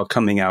this style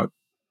coming out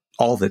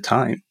all the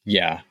time.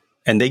 Yeah.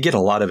 And they get a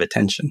lot of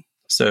attention.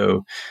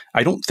 So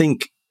I don't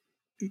think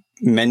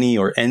many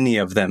or any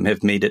of them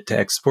have made it to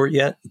export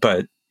yet,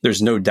 but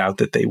there's no doubt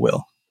that they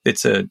will.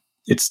 It's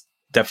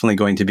definitely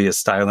going to be a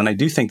style. And I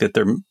do think that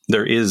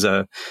there is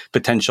a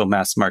potential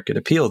mass market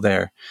appeal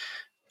there,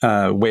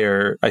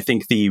 where I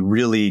think the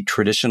really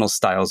traditional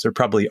styles are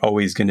probably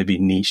always going to be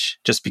niche,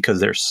 just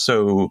because they're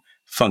so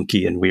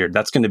funky and weird.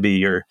 That's going to be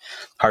your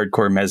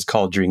hardcore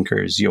mezcal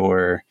drinkers,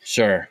 your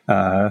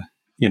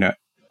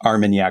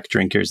Armagnac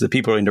drinkers. The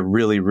people into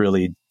really,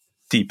 really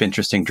deep,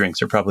 interesting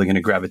drinks are probably going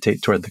to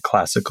gravitate toward the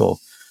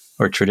classical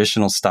or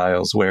traditional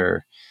styles,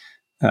 where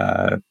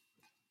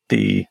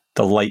the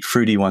light,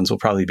 fruity ones will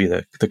probably be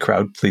the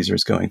crowd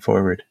pleasers going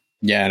forward.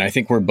 Yeah, and I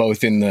think we're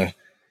both in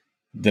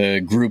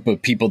the group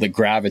of people that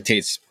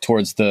gravitates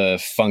towards the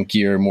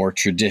funkier, more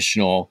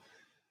traditional,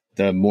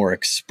 the more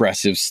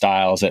expressive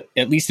styles, at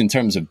least in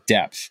terms of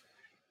depth.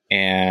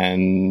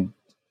 And,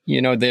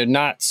 they're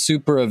not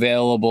super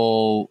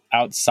available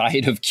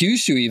outside of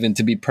Kyushu, even,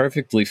 to be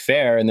perfectly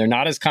fair. And they're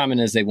not as common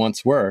as they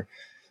once were.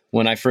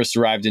 When I first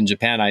arrived in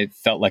Japan, I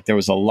felt like there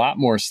was a lot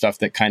more stuff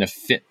that kind of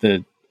fit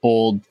the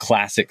old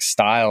classic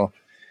style.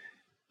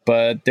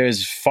 But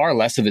there's far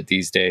less of it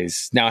these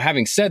days. Now,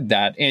 having said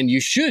that, and you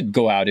should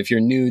go out, if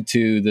you're new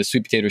to the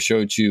sweet potato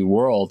shochu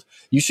world,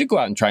 you should go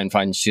out and try and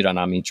find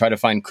shiranami. Try to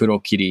find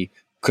kurokiri,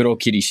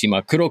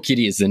 kurokirishima.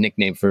 Kurokiri is the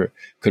nickname for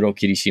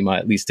kurokirishima,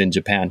 at least in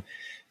Japan.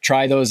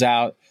 Try those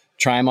out.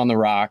 Try them on the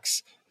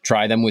rocks.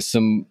 Try them with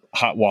some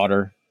hot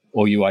water,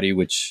 oyuwari,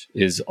 which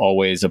is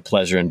always a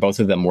pleasure, and both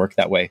of them work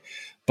that way.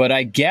 But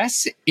I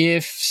guess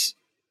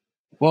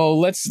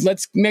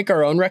let's make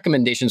our own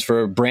recommendations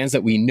for brands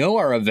that we know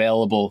are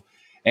available,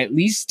 at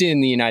least in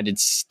the United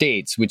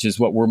States, which is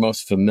what we're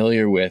most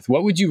familiar with.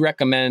 What would you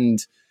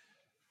recommend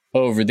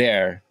over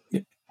there?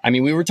 I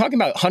mean, we were talking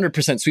about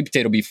 100% sweet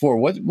potato before.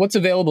 What's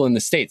available in the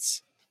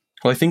States?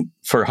 Well, I think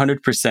for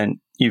 100%,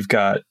 you've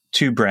got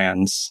two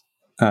brands,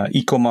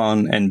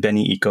 Ikomon and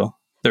Beni Iko.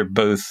 They're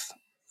both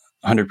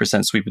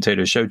 100% sweet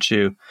potato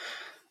shochu.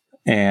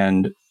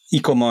 And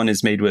Ikomon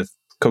is made with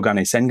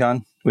Kogane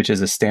Sengan, which is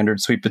a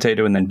standard sweet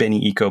potato, and then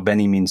Beni Iko,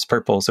 Beni means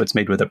purple, so it's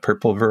made with a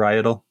purple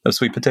varietal of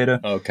sweet potato.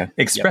 Okay.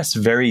 Expressed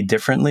very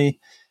differently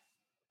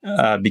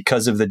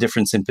because of the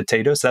difference in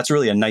potato. So that's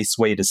really a nice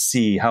way to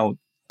see how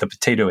the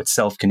potato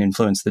itself can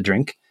influence the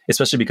drink,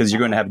 especially because you're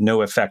going to have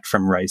no effect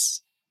from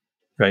rice,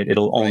 right?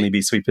 It'll only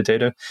be sweet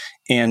potato.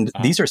 And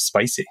these are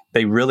spicy.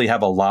 They really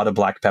have a lot of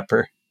black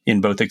pepper in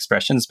both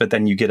expressions, but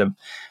then you get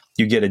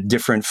a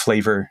different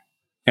flavor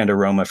and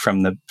aroma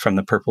from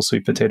the purple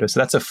sweet potato. So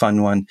that's a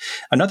fun one.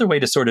 Another way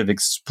to sort of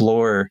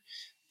explore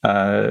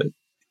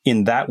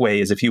in that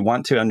way is if you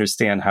want to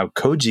understand how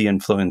koji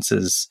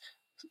influences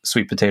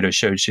sweet potato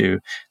shochu,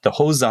 the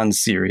Hozan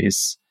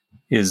series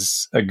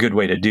is a good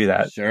way to do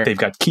that. Sure. They've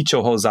got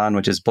Kicho Hozan,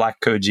 which is black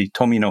koji,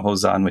 Tomino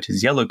Hozan, which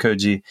is yellow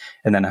koji,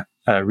 and then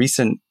a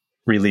recent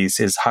release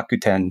is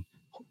Hakuten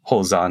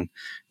Hozan,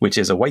 which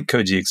is a white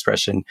koji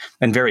expression.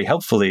 And very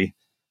helpfully,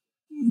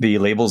 the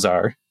labels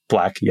are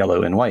black,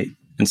 yellow, and white.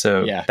 And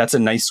so that's a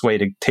nice way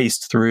to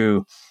taste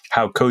through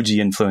how koji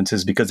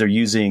influences, because they're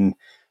using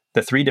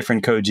the three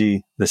different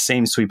koji, the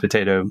same sweet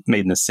potato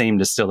made in the same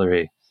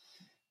distillery.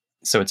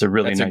 So it's a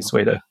really nice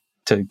way to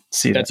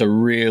see that. That's a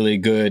really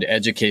good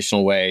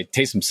educational way.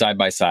 Taste them side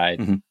by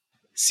side,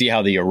 see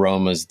how the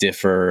aromas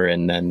differ,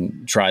 and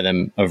then try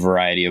them a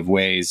variety of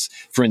ways.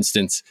 For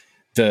instance,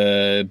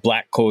 the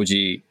black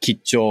koji,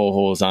 Kicho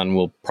Hozan,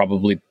 will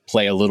probably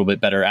play a little bit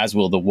better, as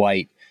will the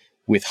white,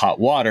 with hot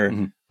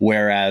water.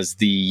 Whereas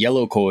the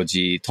yellow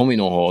koji,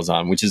 Tomino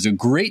Hozan, which is a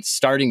great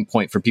starting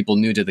point for people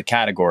new to the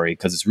category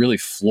because it's really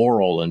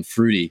floral and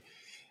fruity,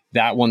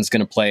 that one's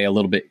going to play a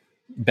little bit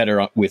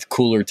better with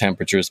cooler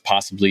temperatures,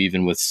 possibly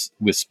even with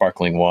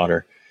sparkling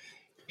water.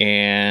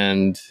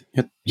 And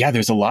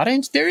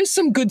there is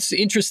some good,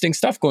 interesting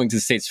stuff going to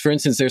the States. For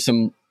instance, there's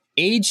some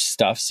aged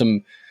stuff,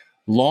 some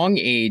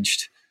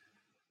long-aged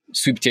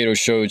sweet potato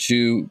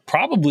shochu.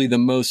 Probably the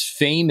most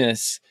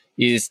famous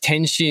is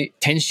Tenshi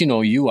no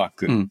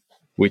Yuaku,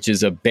 which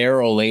is a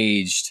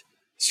barrel-aged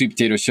sweet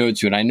potato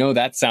shochu. And I know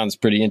that sounds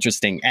pretty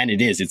interesting, and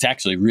it is. It's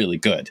actually really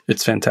good.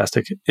 It's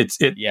fantastic.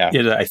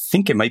 I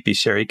think it might be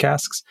sherry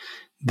casks.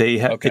 They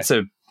have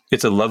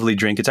it's a lovely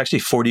drink. It's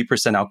actually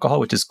 40% alcohol,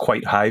 which is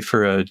quite high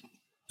for a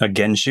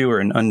genshu or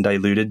an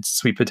undiluted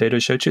sweet potato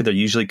shochu. They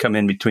usually come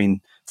in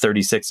between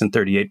 36 and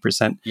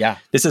 38%. Yeah.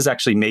 This is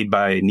actually made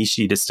by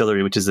Nishi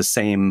Distillery, which is the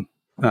same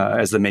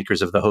as the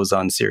makers of the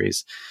Hozan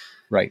series.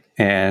 Right.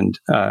 And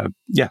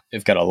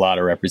they've got a lot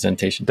of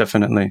representation.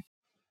 Definitely.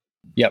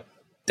 Yep.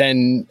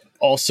 Then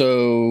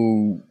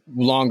also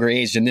longer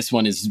aged, and this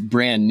one is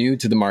brand new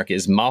to the market,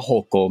 is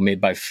Mahoko, made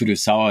by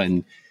Furusawa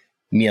in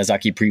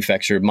Miyazaki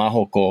Prefecture.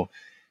 Mahoko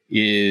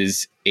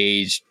is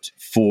aged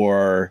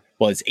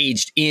it's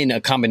aged in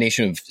a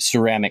combination of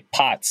ceramic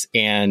pots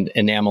and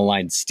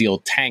enamel-lined steel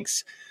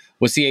tanks.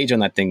 What's the age on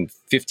that thing?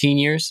 15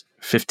 years?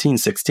 15,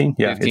 16.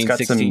 Yeah, 15, it's got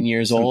 16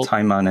 years old. Some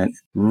time on it.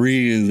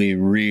 Really,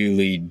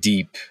 really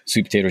deep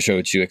sweet potato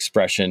shochu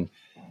expression.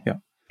 Yeah.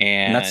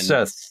 And that's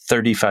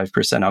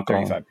 35%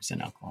 alcohol.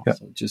 35% alcohol. Yeah.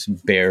 So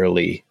just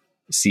barely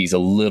sees a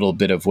little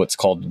bit of what's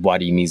called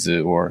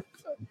warimizu, or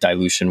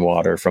dilution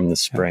water from the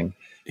spring.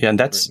 Yeah, and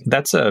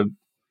that's a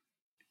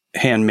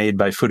handmade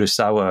by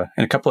Furusawa,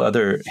 and a couple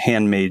other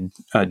handmade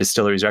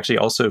distilleries are actually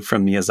also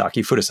from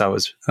Miyazaki.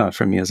 Furusawa's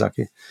from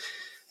Miyazaki.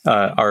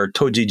 Are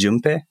Toji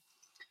Junpei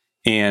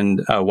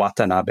and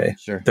Watanabe.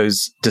 Sure.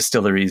 Those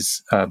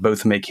distilleries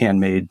both make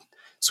handmade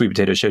sweet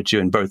potato shochu,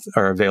 and both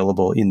are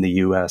available in the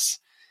U.S.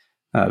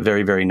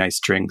 Very, very nice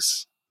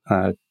drinks.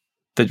 The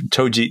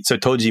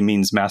Toji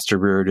means master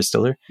brewer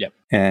distiller. Yep.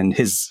 And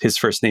his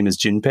first name is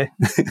Junpei.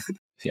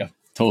 Yeah,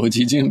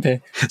 Toji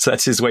Junpei. So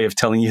that's his way of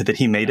telling you that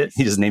he made it.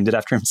 He just named it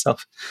after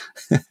himself.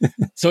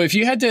 So if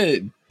you had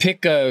to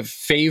pick a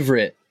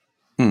favorite,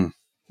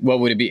 what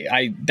would it be?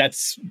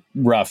 That's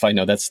rough. I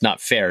know that's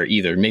not fair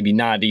either. Maybe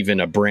not even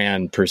a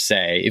brand per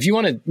se. If you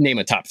want to name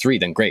a top 3,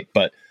 then great.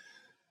 But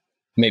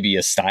maybe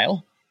a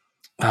style?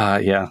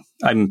 Yeah.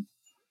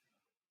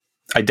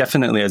 I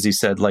definitely, as you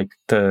said, like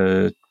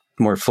the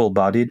more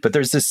full-bodied. But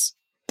there's this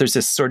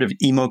sort of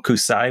imo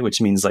kusai,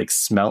 which means like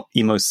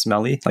emo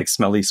smelly, like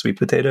smelly sweet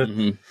potato,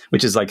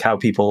 which is like how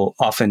people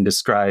often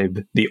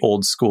describe the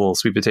old school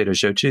sweet potato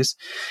shochus.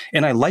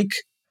 And I like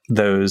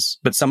those,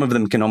 but some of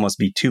them can almost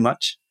be too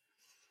much.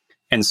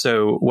 And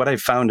so what I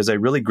found is I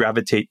really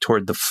gravitate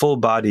toward the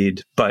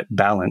full-bodied but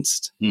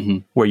balanced,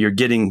 where you're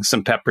getting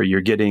some pepper,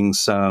 you're getting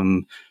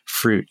some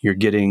fruit, you're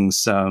getting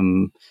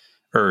some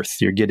earth,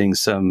 you're getting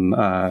some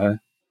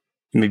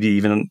maybe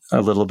even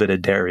a little bit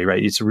of dairy,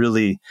 right? It's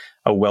really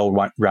a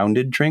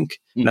well-rounded drink.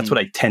 And that's what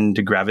I tend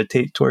to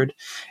gravitate toward.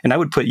 And I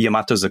would put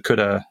Yamato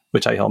Zakura,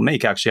 which I help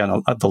make, actually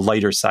on the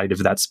lighter side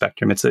of that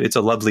spectrum. It's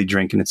a lovely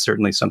drink, and it's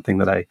certainly something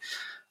that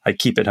I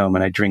keep at home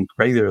and I drink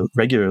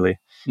regularly.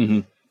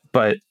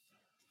 But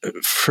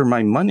for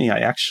my money,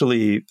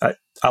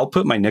 I'll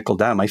put my nickel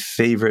down. My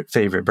favorite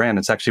brand,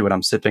 it's actually what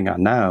I'm sipping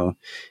on now,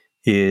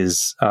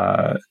 is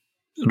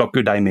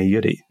Rokudaime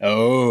Yuri.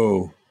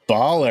 Oh,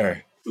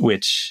 baller.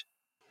 Which,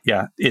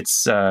 yeah,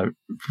 it's a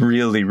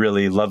really,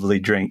 really lovely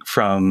drink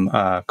from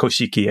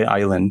Koshiki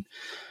Island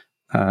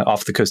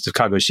off the coast of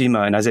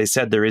Kagoshima. And as I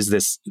said, there is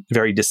this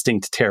very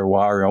distinct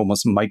terroir,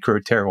 almost micro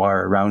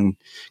terroir around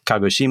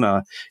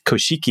Kagoshima.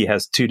 Koshiki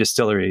has 2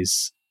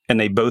 distilleries, and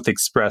they both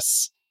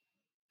express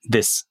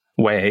this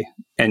way.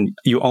 And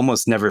you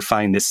almost never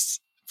find this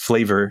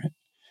flavor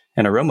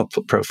and aroma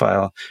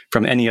profile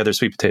from any other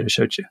sweet potato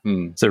shochu.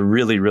 It's a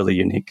really, really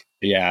unique.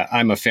 Yeah,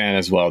 I'm a fan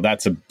as well.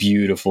 That's a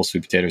beautiful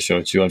sweet potato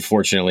shochu.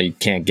 Unfortunately,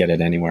 can't get it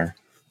anywhere.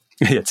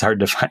 It's hard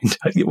to find.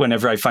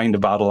 Whenever I find a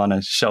bottle on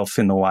a shelf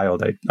in the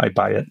wild, I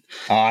buy it.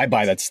 I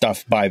buy that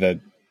stuff by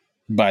the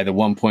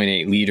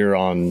 1.8 liter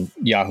on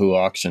Yahoo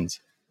auctions.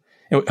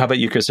 How about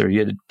you, Chris? Or you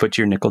had to put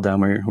your nickel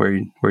down.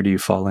 Where do you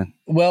fall in?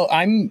 Well,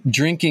 I'm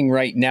drinking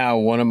right now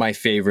one of my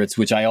favorites,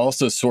 which I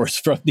also source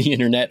from the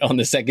internet on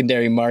the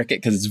secondary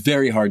market because it's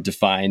very hard to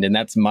find. And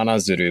that's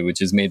Manazuru,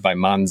 which is made by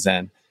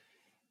Manzen.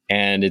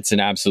 And it's an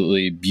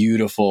absolutely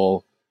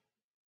beautiful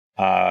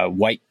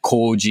white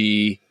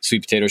koji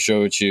sweet potato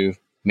shochu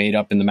made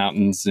up in the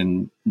mountains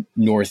in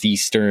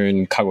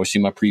northeastern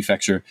Kagoshima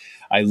prefecture.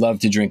 I love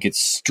to drink it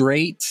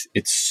straight.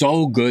 It's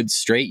so good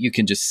straight. You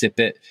can just sip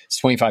it.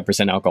 It's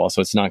 25% alcohol, so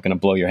it's not going to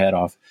blow your head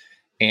off.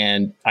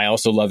 And I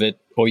also love it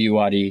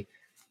oyuwari.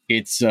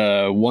 It's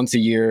once a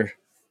year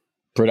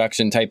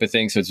production type of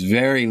thing, so it's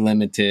very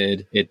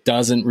limited. It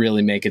doesn't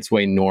really make its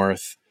way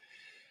north,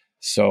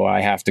 so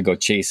I have to go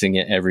chasing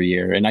it every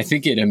year. And I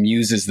think it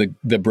amuses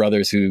the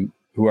brothers who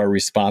are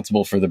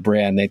responsible for the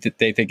brand. They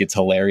think it's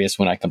hilarious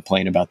when I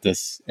complain about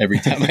this every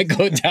time I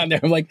go down there.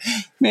 I'm like,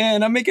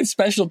 man, I'm making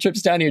special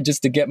trips down here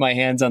just to get my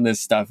hands on this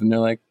stuff. And they're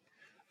like,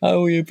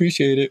 oh, we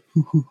appreciate it.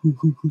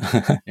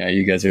 Yeah,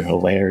 you guys are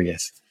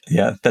hilarious.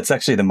 Yeah, that's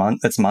actually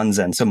that's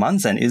Manzen. So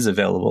Manzen is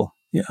available,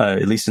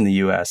 at least in the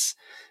US.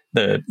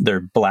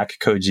 Their black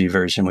koji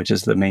version, which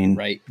is the main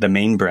brand. The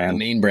main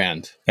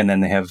brand. And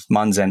then they have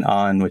Manzen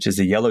On, which is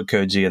the yellow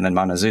koji, and then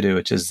Manazuru,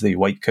 which is the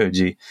white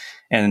koji.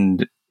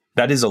 And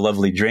that is a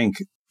lovely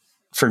drink.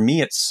 For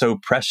me, it's so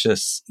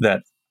precious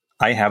that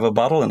I have a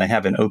bottle and I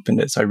haven't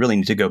opened it. So I really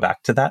need to go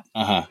back to that,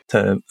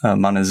 to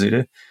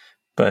Manazuru.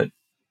 But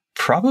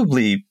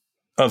probably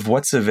of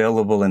what's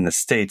available in the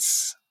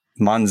States,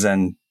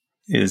 Manzen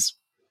is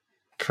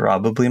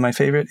probably my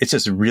favorite. It's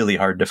just really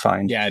hard to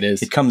find. Yeah, it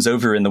is. It comes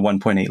over in the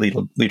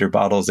 1.8 liter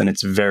bottles and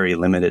it's very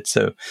limited.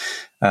 So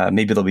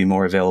maybe there'll be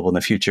more available in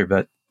the future.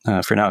 But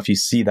for now, if you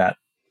see that,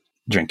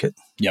 drink it.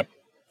 Yep,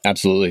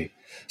 absolutely.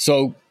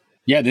 So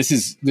yeah, this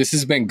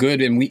has been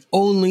good. And we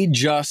only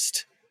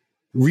just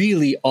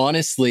really,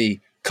 honestly,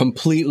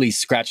 completely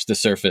scratched the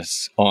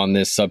surface on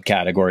this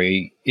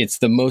subcategory. It's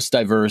the most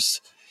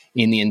diverse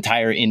in the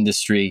entire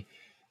industry.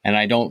 And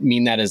I don't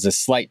mean that as a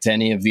slight to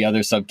any of the other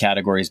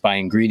subcategories by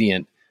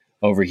ingredient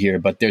over here,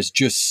 but there's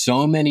just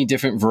so many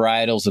different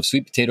varietals of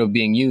sweet potato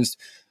being used.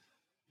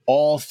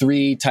 All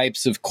 3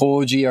 types of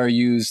koji are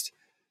used.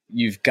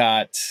 You've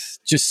got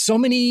just so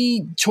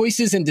many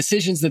choices and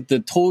decisions that the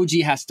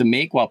Toji has to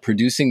make while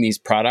producing these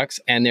products.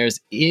 And there's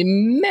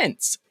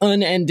immense,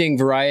 unending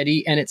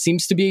variety. And it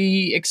seems to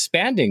be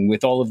expanding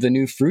with all of the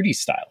new fruity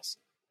styles.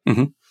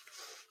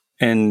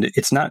 And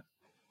it's not,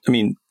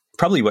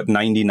 probably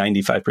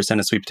 95%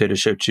 of sweet potato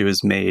shochu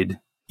is made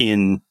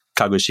in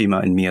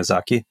Kagoshima and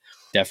Miyazaki.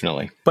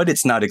 Definitely. But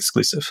it's not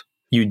exclusive.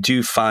 You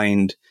do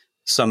find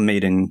some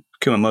made in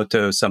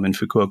Kumamoto, some in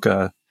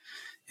Fukuoka,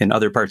 in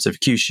other parts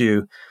of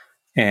Kyushu.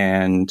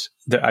 And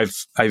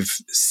I've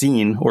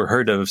seen or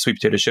heard of sweet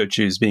potato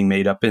shochus being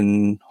made up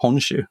in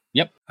Honshu.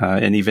 Yep.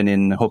 And even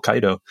in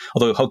Hokkaido.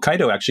 Although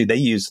Hokkaido, actually, they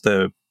use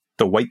the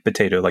white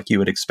potato like you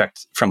would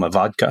expect from a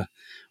vodka,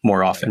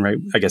 more often, right?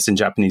 I guess in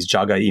Japanese,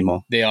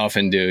 jagaimo. They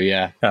often do,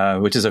 yeah.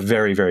 Which is a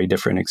very, very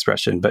different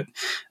expression. But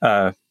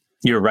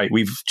you're right.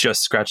 We've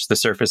just scratched the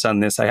surface on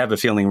this. I have a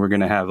feeling we're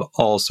going to have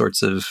all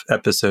sorts of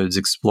episodes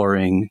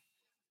exploring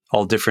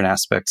all different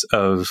aspects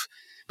of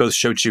both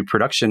shochu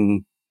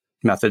production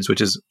methods, which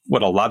is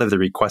what a lot of the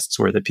requests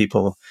were that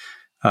people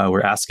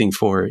were asking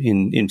for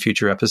in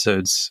future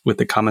episodes with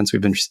the comments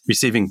we've been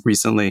receiving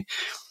recently,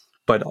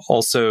 but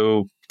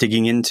also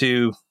digging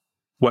into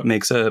what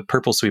makes a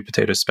purple sweet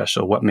potato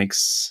special, what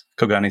makes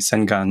Kogane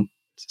Sengan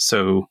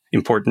so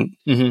important,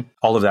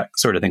 all of that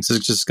sort of thing. So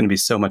it's just going to be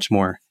so much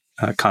more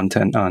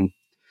content on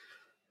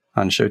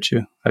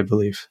shochu, I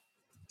believe.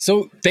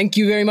 So thank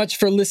you very much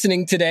for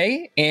listening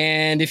today.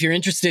 And if you're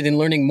interested in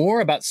learning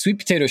more about sweet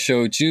potato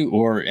shochu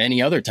or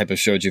any other type of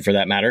shochu for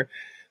that matter,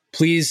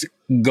 please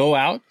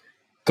go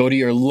to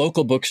your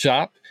local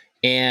bookshop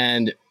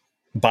and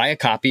buy a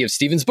copy of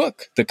Steven's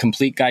book, The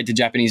Complete Guide to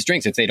Japanese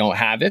Drinks. If they don't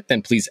have it,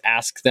 then please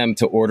ask them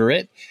to order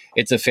it.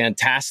 It's a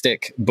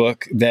fantastic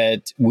book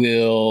that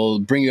will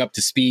bring you up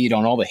to speed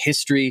on all the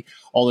history,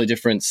 all the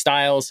different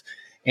styles,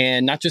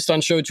 and not just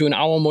on shochu and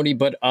awamori,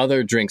 but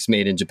other drinks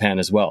made in Japan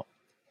as well.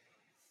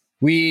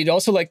 We'd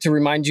also like to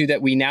remind you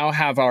that we now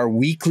have our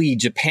weekly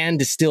Japan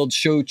Distilled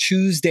Show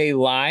Tuesday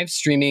live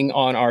streaming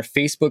on our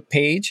Facebook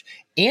page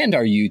and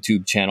our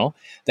YouTube channel.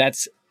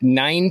 That's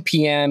 9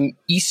 p.m.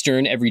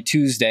 Eastern every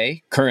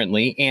Tuesday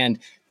currently, and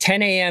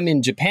 10 a.m.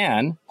 in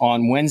Japan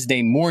on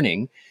Wednesday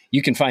morning.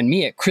 You can find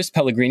me at Chris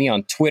Pellegrini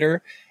on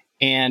Twitter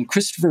and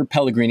Christopher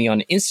Pellegrini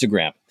on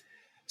Instagram.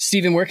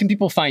 Steven, where can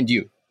people find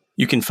you?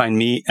 You can find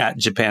me at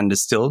Japan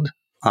Distilled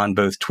on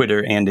both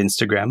Twitter and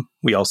Instagram.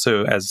 We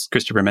also, as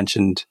Christopher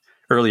mentioned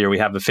earlier, we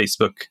have a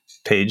Facebook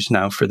page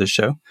now for the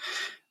show.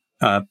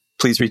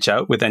 Please reach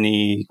out with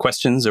any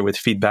questions or with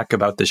feedback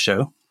about the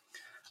show.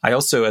 I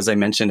also, as I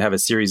mentioned, have a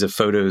series of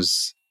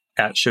photos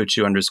at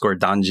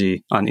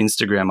shochu_danji on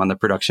Instagram on the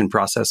production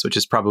process, which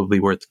is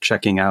probably worth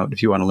checking out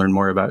if you want to learn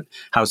more about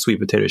how sweet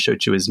potato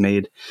shochu is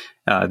made.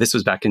 This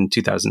was back in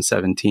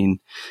 2017.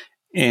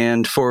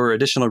 And for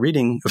additional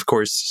reading, of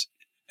course,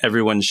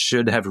 everyone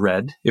should have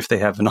read, if they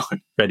haven't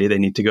already, they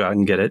need to go out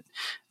and get it,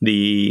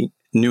 the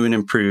new and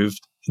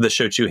improved The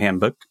Shochu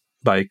Handbook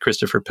by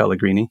Christopher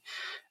Pellegrini,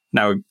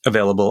 now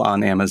available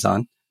on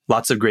Amazon.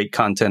 Lots of great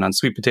content on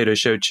sweet potato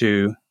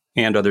shochu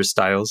and other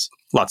styles,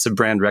 lots of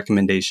brand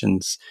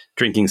recommendations,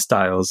 drinking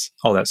styles,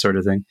 all that sort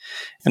of thing.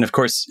 And of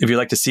course, if you'd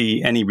like to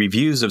see any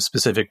reviews of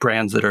specific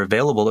brands that are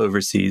available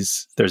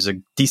overseas, there's a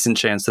decent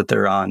chance that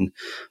they're on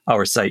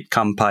our site,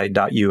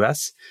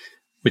 kampai.us,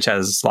 which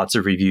has lots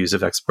of reviews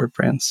of export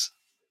brands.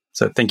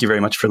 So thank you very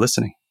much for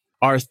listening.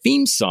 Our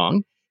theme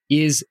song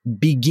is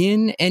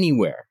Begin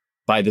Anywhere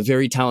by the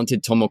very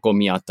talented Tomoko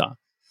Miyata.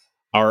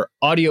 Our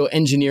audio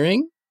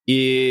engineering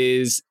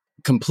is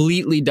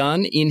completely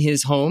done in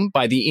his home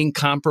by the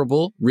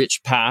incomparable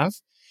Rich Pav,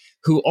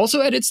 who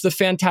also edits the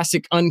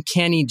fantastic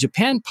Uncanny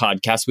Japan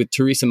podcast with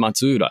Teresa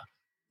Matsuura.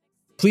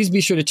 Please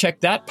be sure to check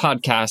that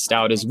podcast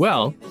out as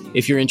well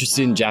if you're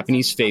interested in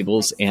Japanese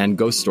fables and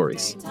ghost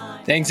stories.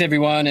 Thanks,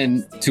 everyone,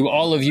 and to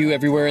all of you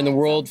everywhere in the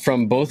world,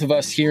 from both of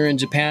us here in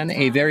Japan,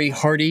 a very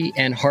hearty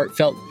and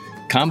heartfelt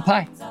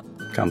kanpai.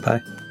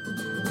 Kanpai.